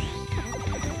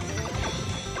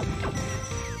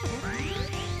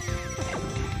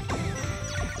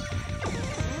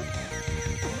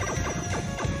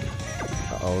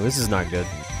 Uh-oh, this is not good.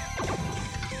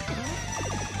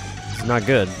 It's not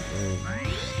good.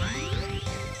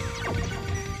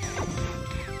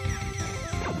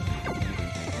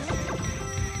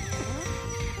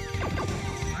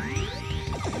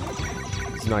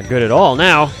 It's not good at all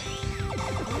now.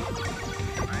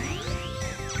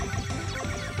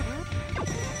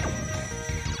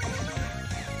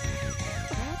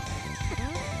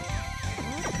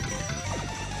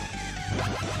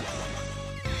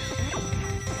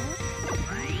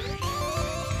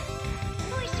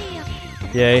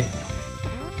 Yay.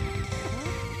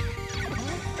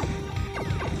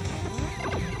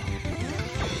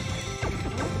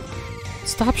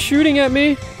 Stop shooting at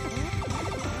me.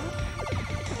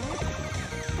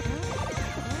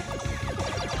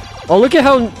 Oh, look at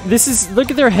how this is.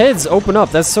 Look at their heads open up.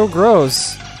 That's so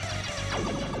gross.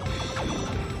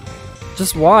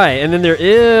 Just why? And then they're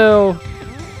ew.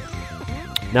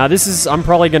 Now this is. I'm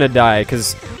probably gonna die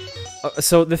because.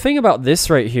 So the thing about this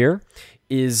right here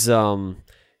is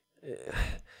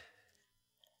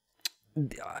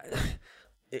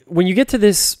when you get to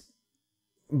this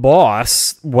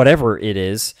boss, whatever it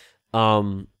is,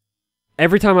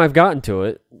 every time I've gotten to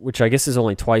it, which I guess is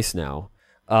only twice now,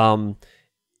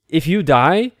 if you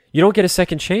die, you don't get a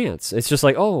second chance. It's just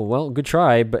like, oh, well, good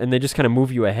try, and they just kind of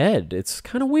move you ahead. It's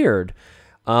kind of weird.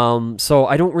 So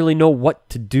I don't really know what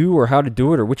to do or how to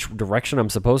do it or which direction I'm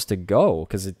supposed to go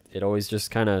because it always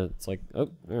just kind of, it's like, oh,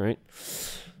 all right.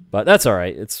 But that's all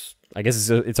right. I guess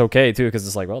it's okay too because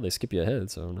it's like, well, they skip you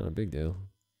ahead, so not a big deal.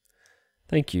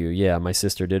 Thank you. Yeah, my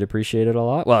sister did appreciate it a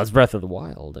lot. Well, it's Breath of the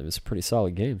Wild. It was a pretty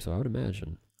solid game, so I would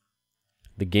imagine.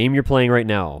 The game you're playing right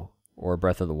now, or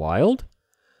Breath of the Wild?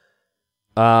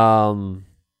 I'm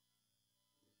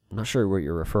not sure what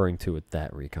you're referring to with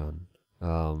that, Recon.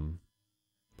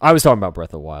 I was talking about Breath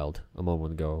of the Wild a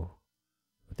moment ago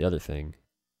with the other thing.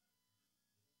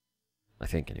 I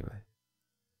think, anyway.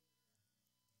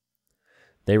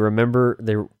 They remember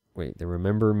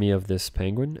me of this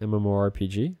penguin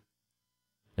MMORPG?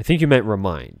 I think you meant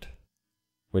Remind,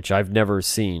 which I've never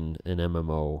seen an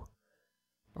MMORPG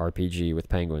with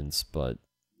penguins, but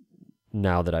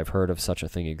now that I've heard of such a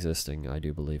thing existing, I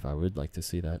do believe I would like to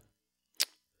see that.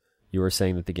 You were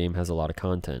saying that the game has a lot of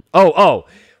content. Oh!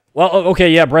 Well, okay,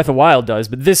 yeah, Breath of the Wild does,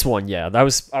 but this one, yeah, I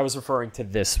was referring to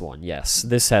this one, yes.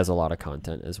 This has a lot of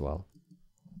content as well.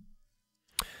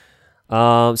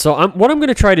 So what I'm going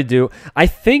to try to do, I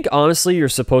think, honestly, you're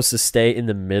supposed to stay in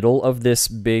the middle of this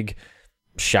big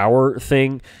shower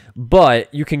thing,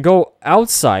 but you can go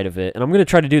outside of it, and I'm going to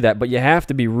try to do that, but you have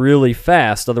to be really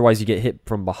fast, otherwise you get hit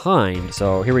from behind.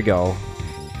 So here we go.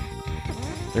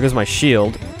 There goes my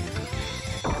shield.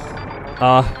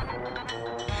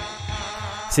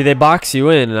 See, they box you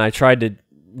in, and I tried to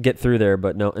get through there,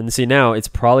 but no. And see, now it's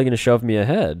probably going to shove me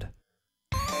ahead.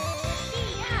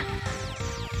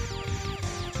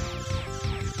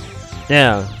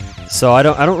 Yeah, so I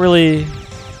don't really...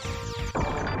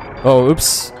 Oh,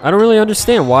 oops. I don't really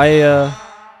understand why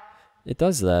it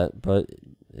does that, but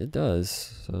it does.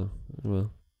 So,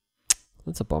 well,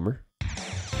 that's a bummer.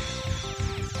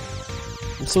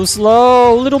 I'm so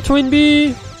slow, little twin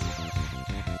bee!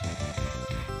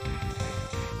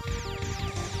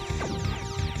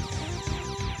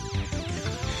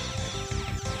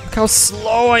 Look how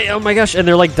slow I am. Oh my gosh. And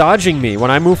they're like dodging me. When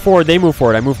I move forward, they move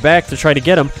forward. I move back to try to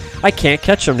get them. I can't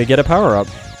catch them to get a power up.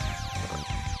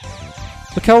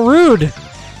 Look how rude.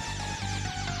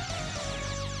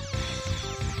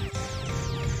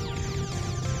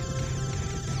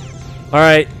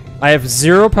 Alright. I have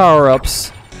 0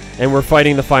 power-ups. And we're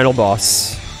fighting the final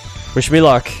boss. Wish me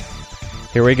luck.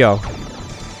 Here we go.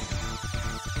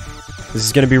 This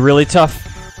is going to be really tough.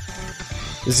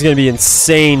 This is going to be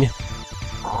insane.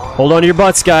 Hold on to your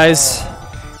butts, guys.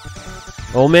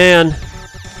 Oh, man.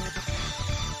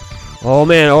 Oh,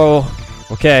 man. Oh,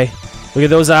 okay. Look at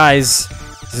those eyes.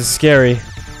 This is scary.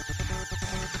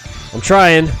 I'm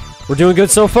trying. We're doing good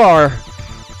so far.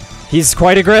 He's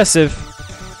quite aggressive.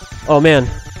 Oh, man.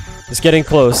 It's getting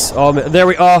close. Oh, man. There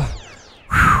we... Oh.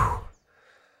 Whew.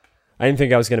 I didn't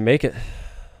think I was going to make it.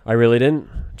 I really didn't.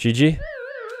 GG.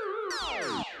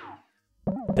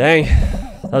 Dang.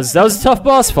 That was a tough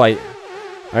boss fight.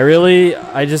 I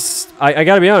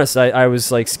gotta be honest, I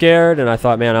was like scared and I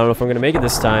thought, man, I don't know if I'm gonna make it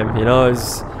this time. You know,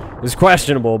 it was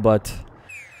questionable, but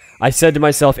I said to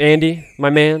myself, Andy, my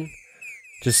man,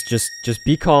 just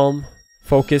be calm,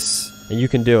 focus, and you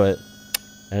can do it.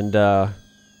 And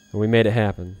we made it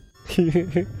happen.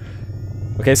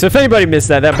 Okay, so if anybody missed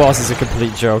that boss is a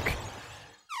complete joke.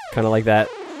 Kinda like that.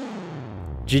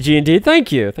 GG indeed,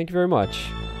 thank you very much.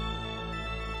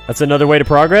 That's another way to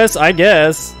progress, I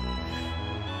guess.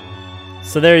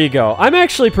 So there you go. I'm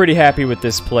actually pretty happy with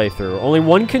this playthrough. Only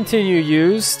 1 continue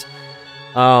used.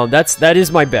 That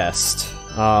is my best.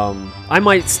 I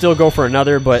might still go for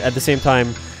another, but at the same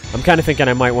time, I'm kind of thinking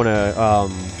I might want to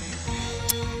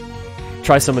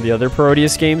try some of the other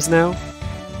Parodius games now.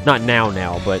 Not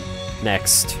now, but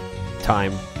next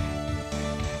time.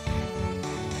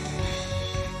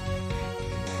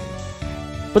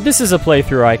 But this is a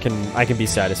playthrough I can be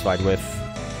satisfied with.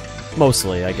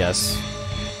 Mostly, I guess.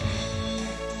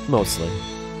 Mostly.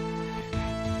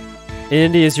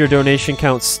 Andy, is your donation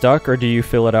count stuck, or do you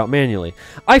fill it out manually?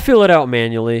 I fill it out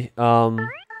manually,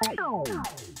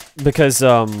 because,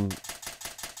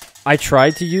 I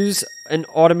tried to use an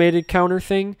automated counter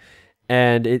thing,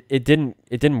 and it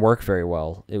didn't work very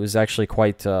well. It was actually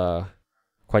quite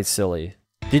silly.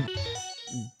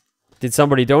 Did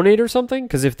somebody donate or something?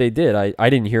 Because if they did, I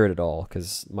didn't hear it at all,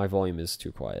 because my volume is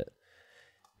too quiet.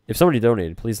 If somebody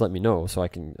donated, please let me know so I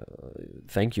can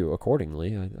thank you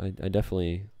accordingly. I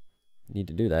definitely need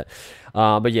to do that.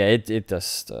 But yeah, it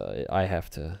just I have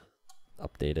to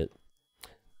update it.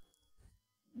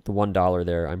 The $1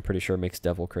 there, I'm pretty sure makes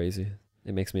Devil crazy.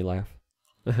 It makes me laugh.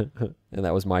 And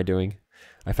that was my doing.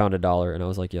 I found $1 and I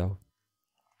was like, yo.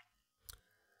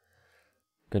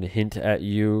 Gonna hint at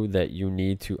you that you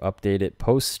need to update it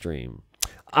post-stream.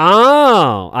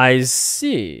 Oh, I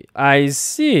see. I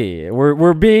see.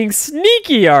 We're being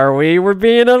sneaky, are we? We're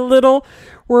a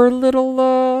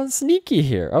little sneaky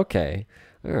here. Okay.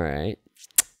 All right.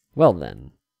 Well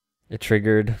then, it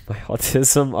triggered my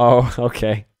autism. Oh,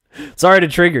 okay. Sorry to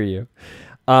trigger you.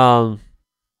 Well,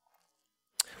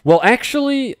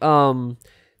 actually,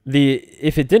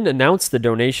 if it didn't announce the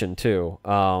donation too,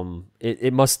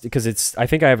 it must, because it's, I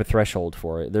think I have a threshold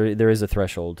for it. There is a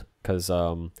threshold because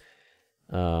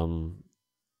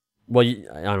well,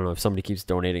 I don't know if somebody keeps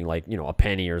donating like, you know, a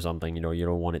penny or something, you know, you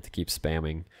don't want it to keep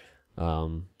spamming.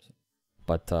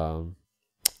 But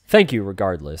thank you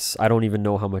regardless. I don't even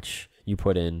know how much you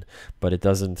put in, but it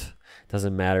doesn't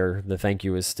matter. The thank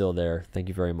you is still there. Thank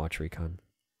you very much, Recon.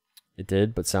 It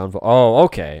did, but sound... Oh,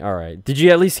 okay. All right. Did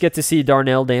you at least get to see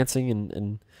Darnell dancing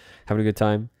and having a good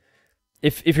time?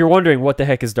 If you're wondering what the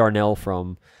heck is Darnell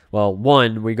from, well,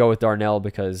 one, we go with Darnell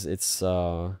because it's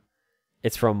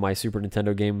from my Super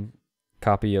Nintendo game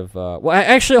copy of... well,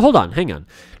 actually, hold on. Hang on.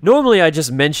 Normally, I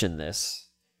just mention this.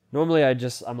 Normally,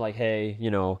 I'm like, hey,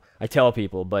 you know, I tell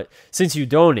people, but since you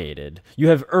donated, you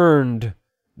have earned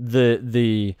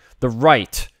the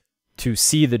right to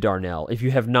see the Darnell if you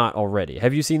have not already.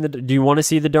 Have you seen do you want to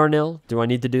see the Darnell? Do I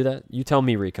need to do that? You tell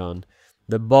me, Recon.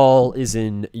 The ball is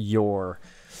in your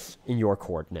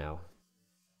court now.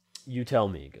 You tell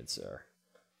me, good sir.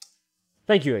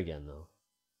 Thank you again, though.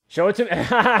 Show it to me.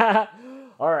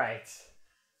 All right.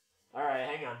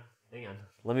 Hang on.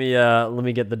 Let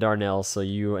me get the Darnell so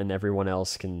you and everyone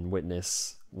else can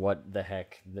witness what the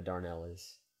heck the Darnell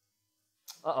is.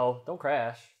 Uh-oh, don't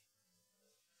crash.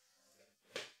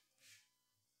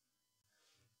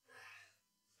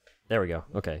 There we go.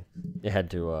 Okay, it had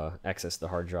to access the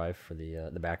hard drive for the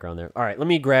background there. All right, let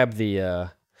me grab the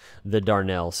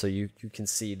Darnell so you can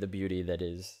see the beauty that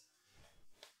is.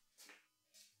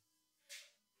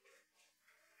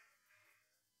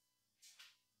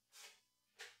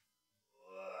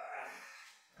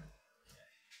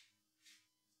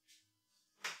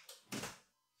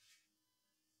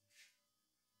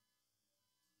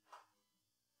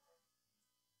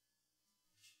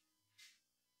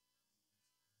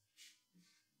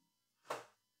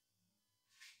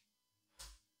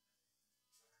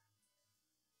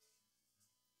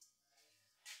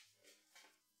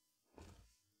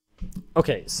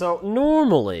 Okay, so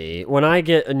normally when I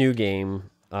get a new game,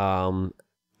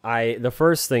 the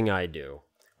first thing I do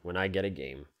when I get a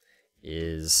game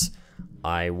is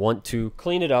I want to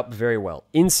clean it up very well,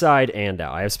 inside and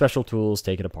out. I have special tools,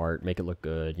 take it apart, make it look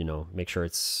good, make sure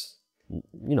it's,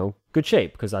 good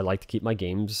shape, because I like to keep my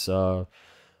games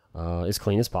as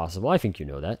clean as possible. I think you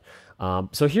know that.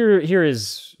 So here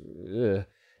is an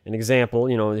example.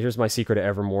 Here's my Secret of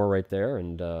Evermore right there,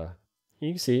 and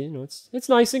you can see, it's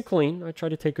nice and clean. I try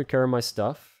to take good care of my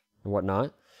stuff and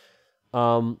whatnot.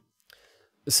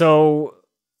 So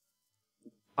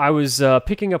I was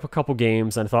picking up a couple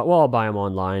games, and I thought, well, I'll buy them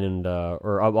online, and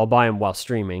or I'll buy them while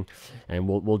streaming, and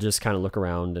we'll just kind of look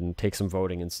around and take some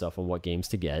voting and stuff on what games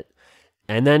to get.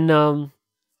 And then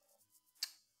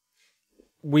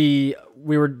we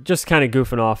were just kind of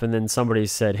goofing off, and then somebody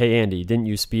said, "Hey Andy, didn't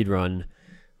you speedrun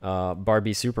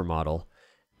Barbie Supermodel?"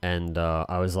 And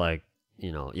I was like,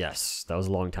 yes, that was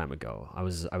a long time ago. I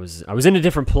was in a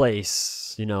different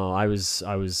place. I was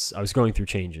going through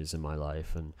changes in my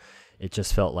life, and it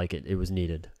just felt like it was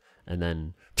needed. And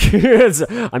then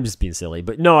I'm just being silly,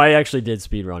 but no, I actually did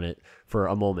speedrun it for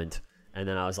a moment, and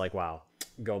then I was like, wow,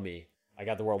 go me! I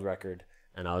got the world record,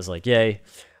 and I was like, yay.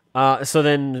 So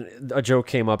then a joke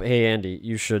came up. Hey Andy,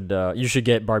 you should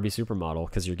get Barbie Supermodel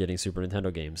because you're getting Super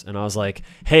Nintendo games. And I was like,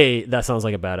 hey, that sounds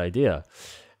like a bad idea.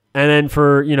 And then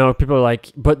for people are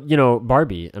like, but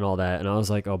Barbie and all that. And I was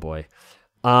like, oh boy.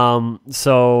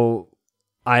 So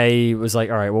I was like,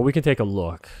 all right, well, we can take a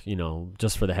look,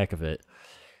 just for the heck of it.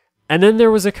 And then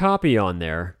there was a copy on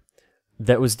there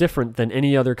that was different than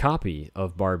any other copy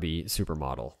of Barbie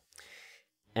Supermodel,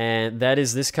 and that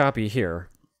is this copy here.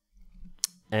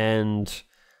 And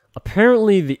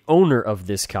apparently the owner of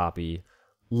this copy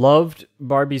loved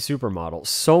Barbie Supermodel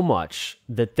so much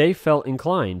that they felt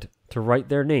inclined to write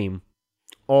their name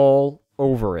all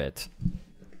over it.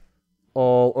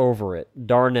 All over it.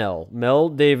 Darnell. Mel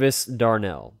Davis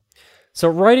Darnell. So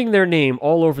writing their name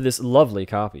all over this lovely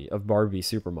copy of Barbie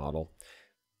Supermodel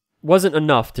wasn't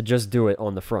enough to just do it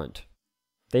on the front.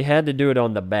 They had to do it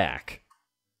on the back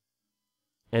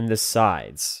and the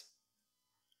sides.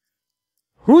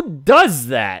 Who does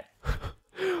that?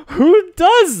 Who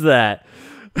does that?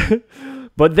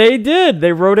 But they did.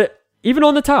 They wrote it even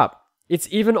on the top. It's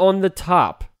even on the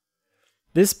top.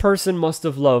 This person must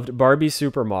have loved Barbie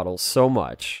Supermodel so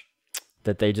much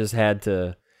that they just had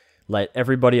to let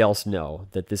everybody else know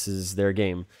that this is their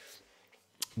game.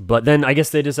 But then I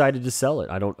guess they decided to sell it.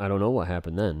 I don't know what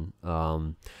happened then.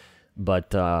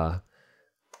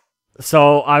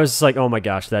 So I was just like, oh my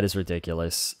gosh, that is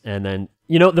ridiculous. And then,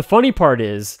 the funny part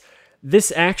is,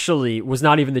 this actually was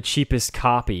not even the cheapest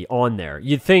copy on there.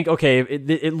 You'd think, okay,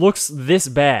 it looks this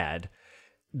bad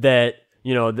that,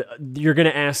 you're going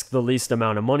to ask the least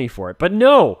amount of money for it. But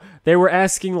no, they were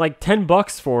asking like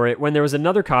 $10 for it when there was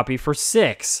another copy for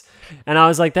 $6. And I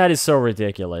was like, that is so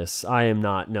ridiculous. I am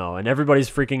not, no. And everybody's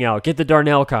freaking out. Get the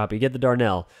Darnell copy, get the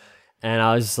Darnell. And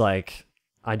I was just like,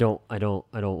 I don't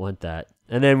want that.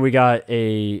 And then we got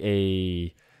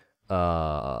a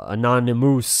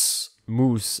anonymous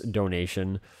moose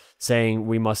donation saying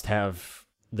we must have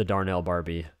the Darnell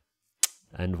Barbie.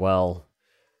 And well,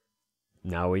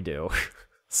 now we do.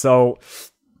 So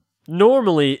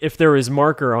normally if there is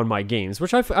marker on my games,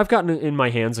 which I've gotten in my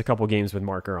hands a couple games with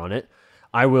marker on it,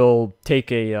 I will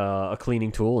take a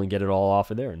cleaning tool and get it all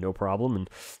off of there, no problem, and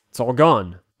it's all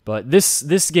gone. But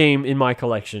this game in my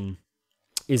collection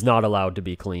is not allowed to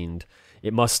be cleaned.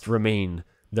 It must remain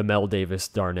the Mel Davis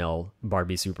Darnell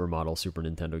Barbie Supermodel Super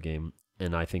Nintendo game,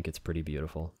 and I think it's pretty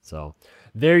beautiful. So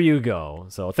there you go.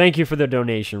 So thank you for the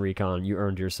donation, Recon. You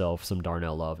earned yourself some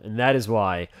Darnell love, and that is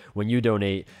why when you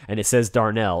donate and it says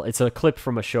Darnell, it's a clip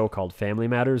from a show called Family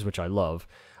Matters, which I love,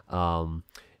 and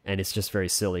it's just very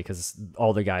silly because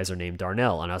all the guys are named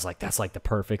Darnell, and I was like, that's like the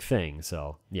perfect thing.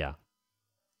 So yeah,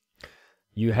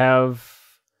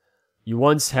 you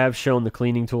once have shown the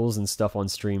cleaning tools and stuff on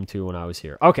stream too when I was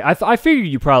here. Okay, I figured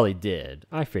you probably did.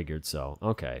 I figured so.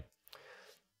 Okay.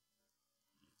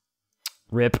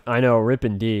 Rip. I know, rip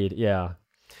indeed. Yeah.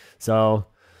 So,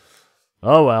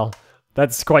 oh well.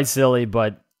 That's quite silly,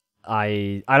 but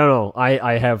I don't know.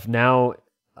 I have now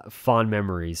fond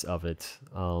memories of it,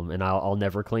 and I'll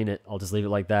never clean it. I'll just leave it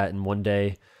like that, and one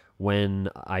day when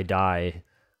I die,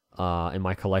 and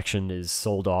my collection is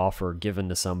sold off or given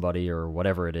to somebody or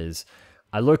whatever it is,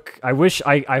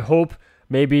 I hope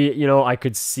maybe, I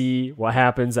could see what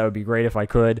happens. That would be great if I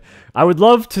could. I would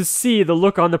love to see the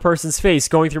look on the person's face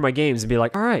going through my games and be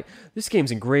like, all right, this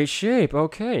game's in great shape.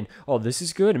 Okay. And, oh, this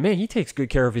is good. And man, he takes good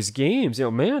care of his games.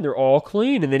 Man, they're all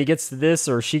clean. And then he gets to this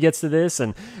or she gets to this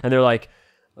and they're like,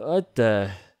 what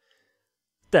the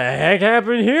The heck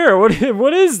happened here?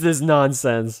 What is this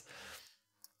nonsense?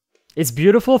 It's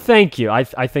beautiful. Thank you. I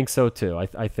think so too.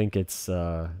 I think it's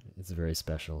very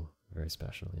special. Very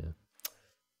special. Yeah.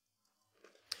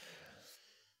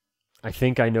 I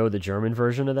think I know the German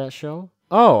version of that show.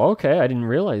 Oh, okay. I didn't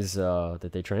realize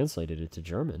that they translated it to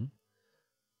German.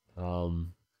 That'd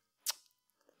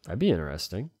be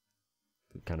interesting.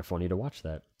 Kind of funny to watch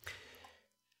that.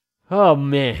 Oh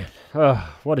man,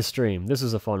 what a stream! This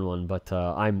is a fun one, but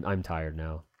I'm tired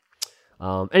now.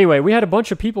 Anyway, we had a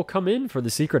bunch of people come in for the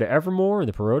Secret of Evermore and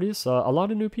the Parodius. A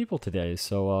lot of new people today,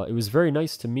 so it was very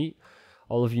nice to meet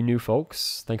all of you new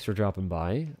folks. Thanks for dropping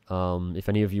by. If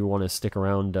any of you want to stick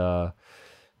around, know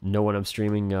when I'm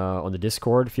streaming on the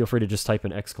Discord, feel free to just type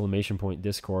an !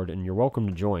 Discord, and you're welcome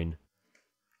to join.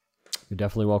 You're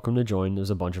definitely welcome to join. There's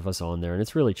a bunch of us on there, and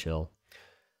it's really chill.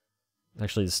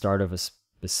 Actually, the start of a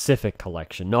specific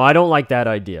collection. No, I don't like that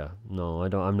idea. No, I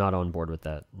don't. I'm not on board with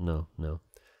that. No.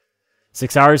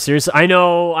 6 hours, seriously? I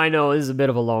know. This is a bit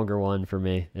of a longer one for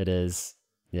me. It is.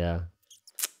 Yeah.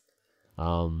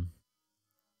 But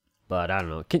I don't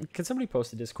know. Can somebody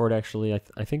post a Discord, actually?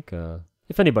 I think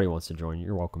if anybody wants to join,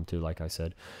 you're welcome to, like I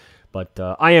said. But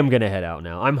I am going to head out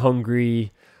now. I'm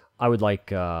hungry. I would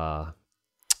like a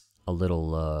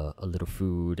little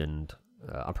food, and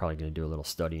I'm probably going to do a little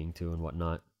studying, too, and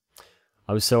whatnot.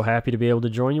 I was so happy to be able to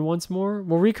join you once more.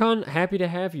 Well, Recon, happy to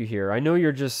have you here. I know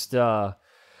you're just...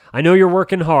 I know you're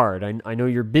working hard. I know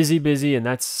you're busy, and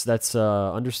that's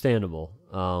understandable.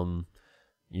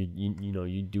 You know,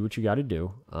 you do what you got to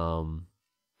do.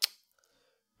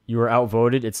 You were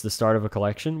outvoted. It's the start of a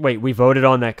collection. Wait, we voted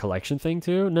on that collection thing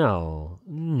too? No,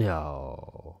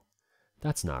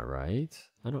 that's not right.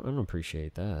 I don't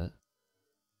appreciate that.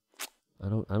 I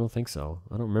don't think so.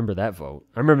 I don't remember that vote.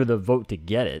 I remember the vote to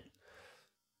get it,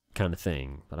 kind of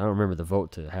thing, but I don't remember the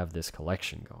vote to have this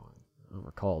collection going. I don't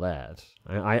recall that.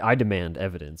 I demand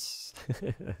evidence.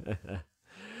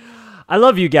 I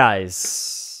love you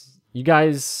guys. You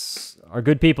guys are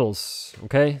good peoples,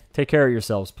 okay? Take care of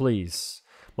yourselves, please.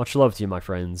 Much love to you, my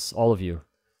friends. All of you.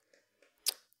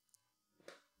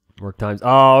 Work times.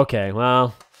 Oh, okay.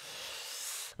 Well,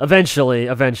 eventually.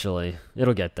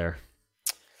 It'll get there.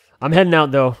 I'm heading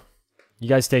out, though. You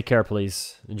guys take care,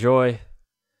 please. Enjoy.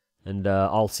 And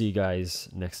I'll see you guys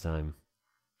next time.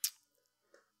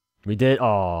 We did?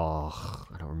 Oh,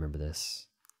 I don't remember this.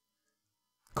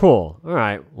 Cool. All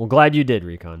right. Well, glad you did,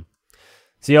 Recon.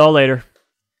 See y'all later.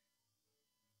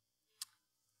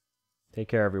 Take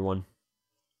care, everyone.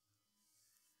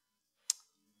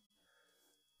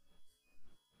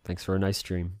 Thanks for a nice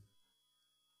stream.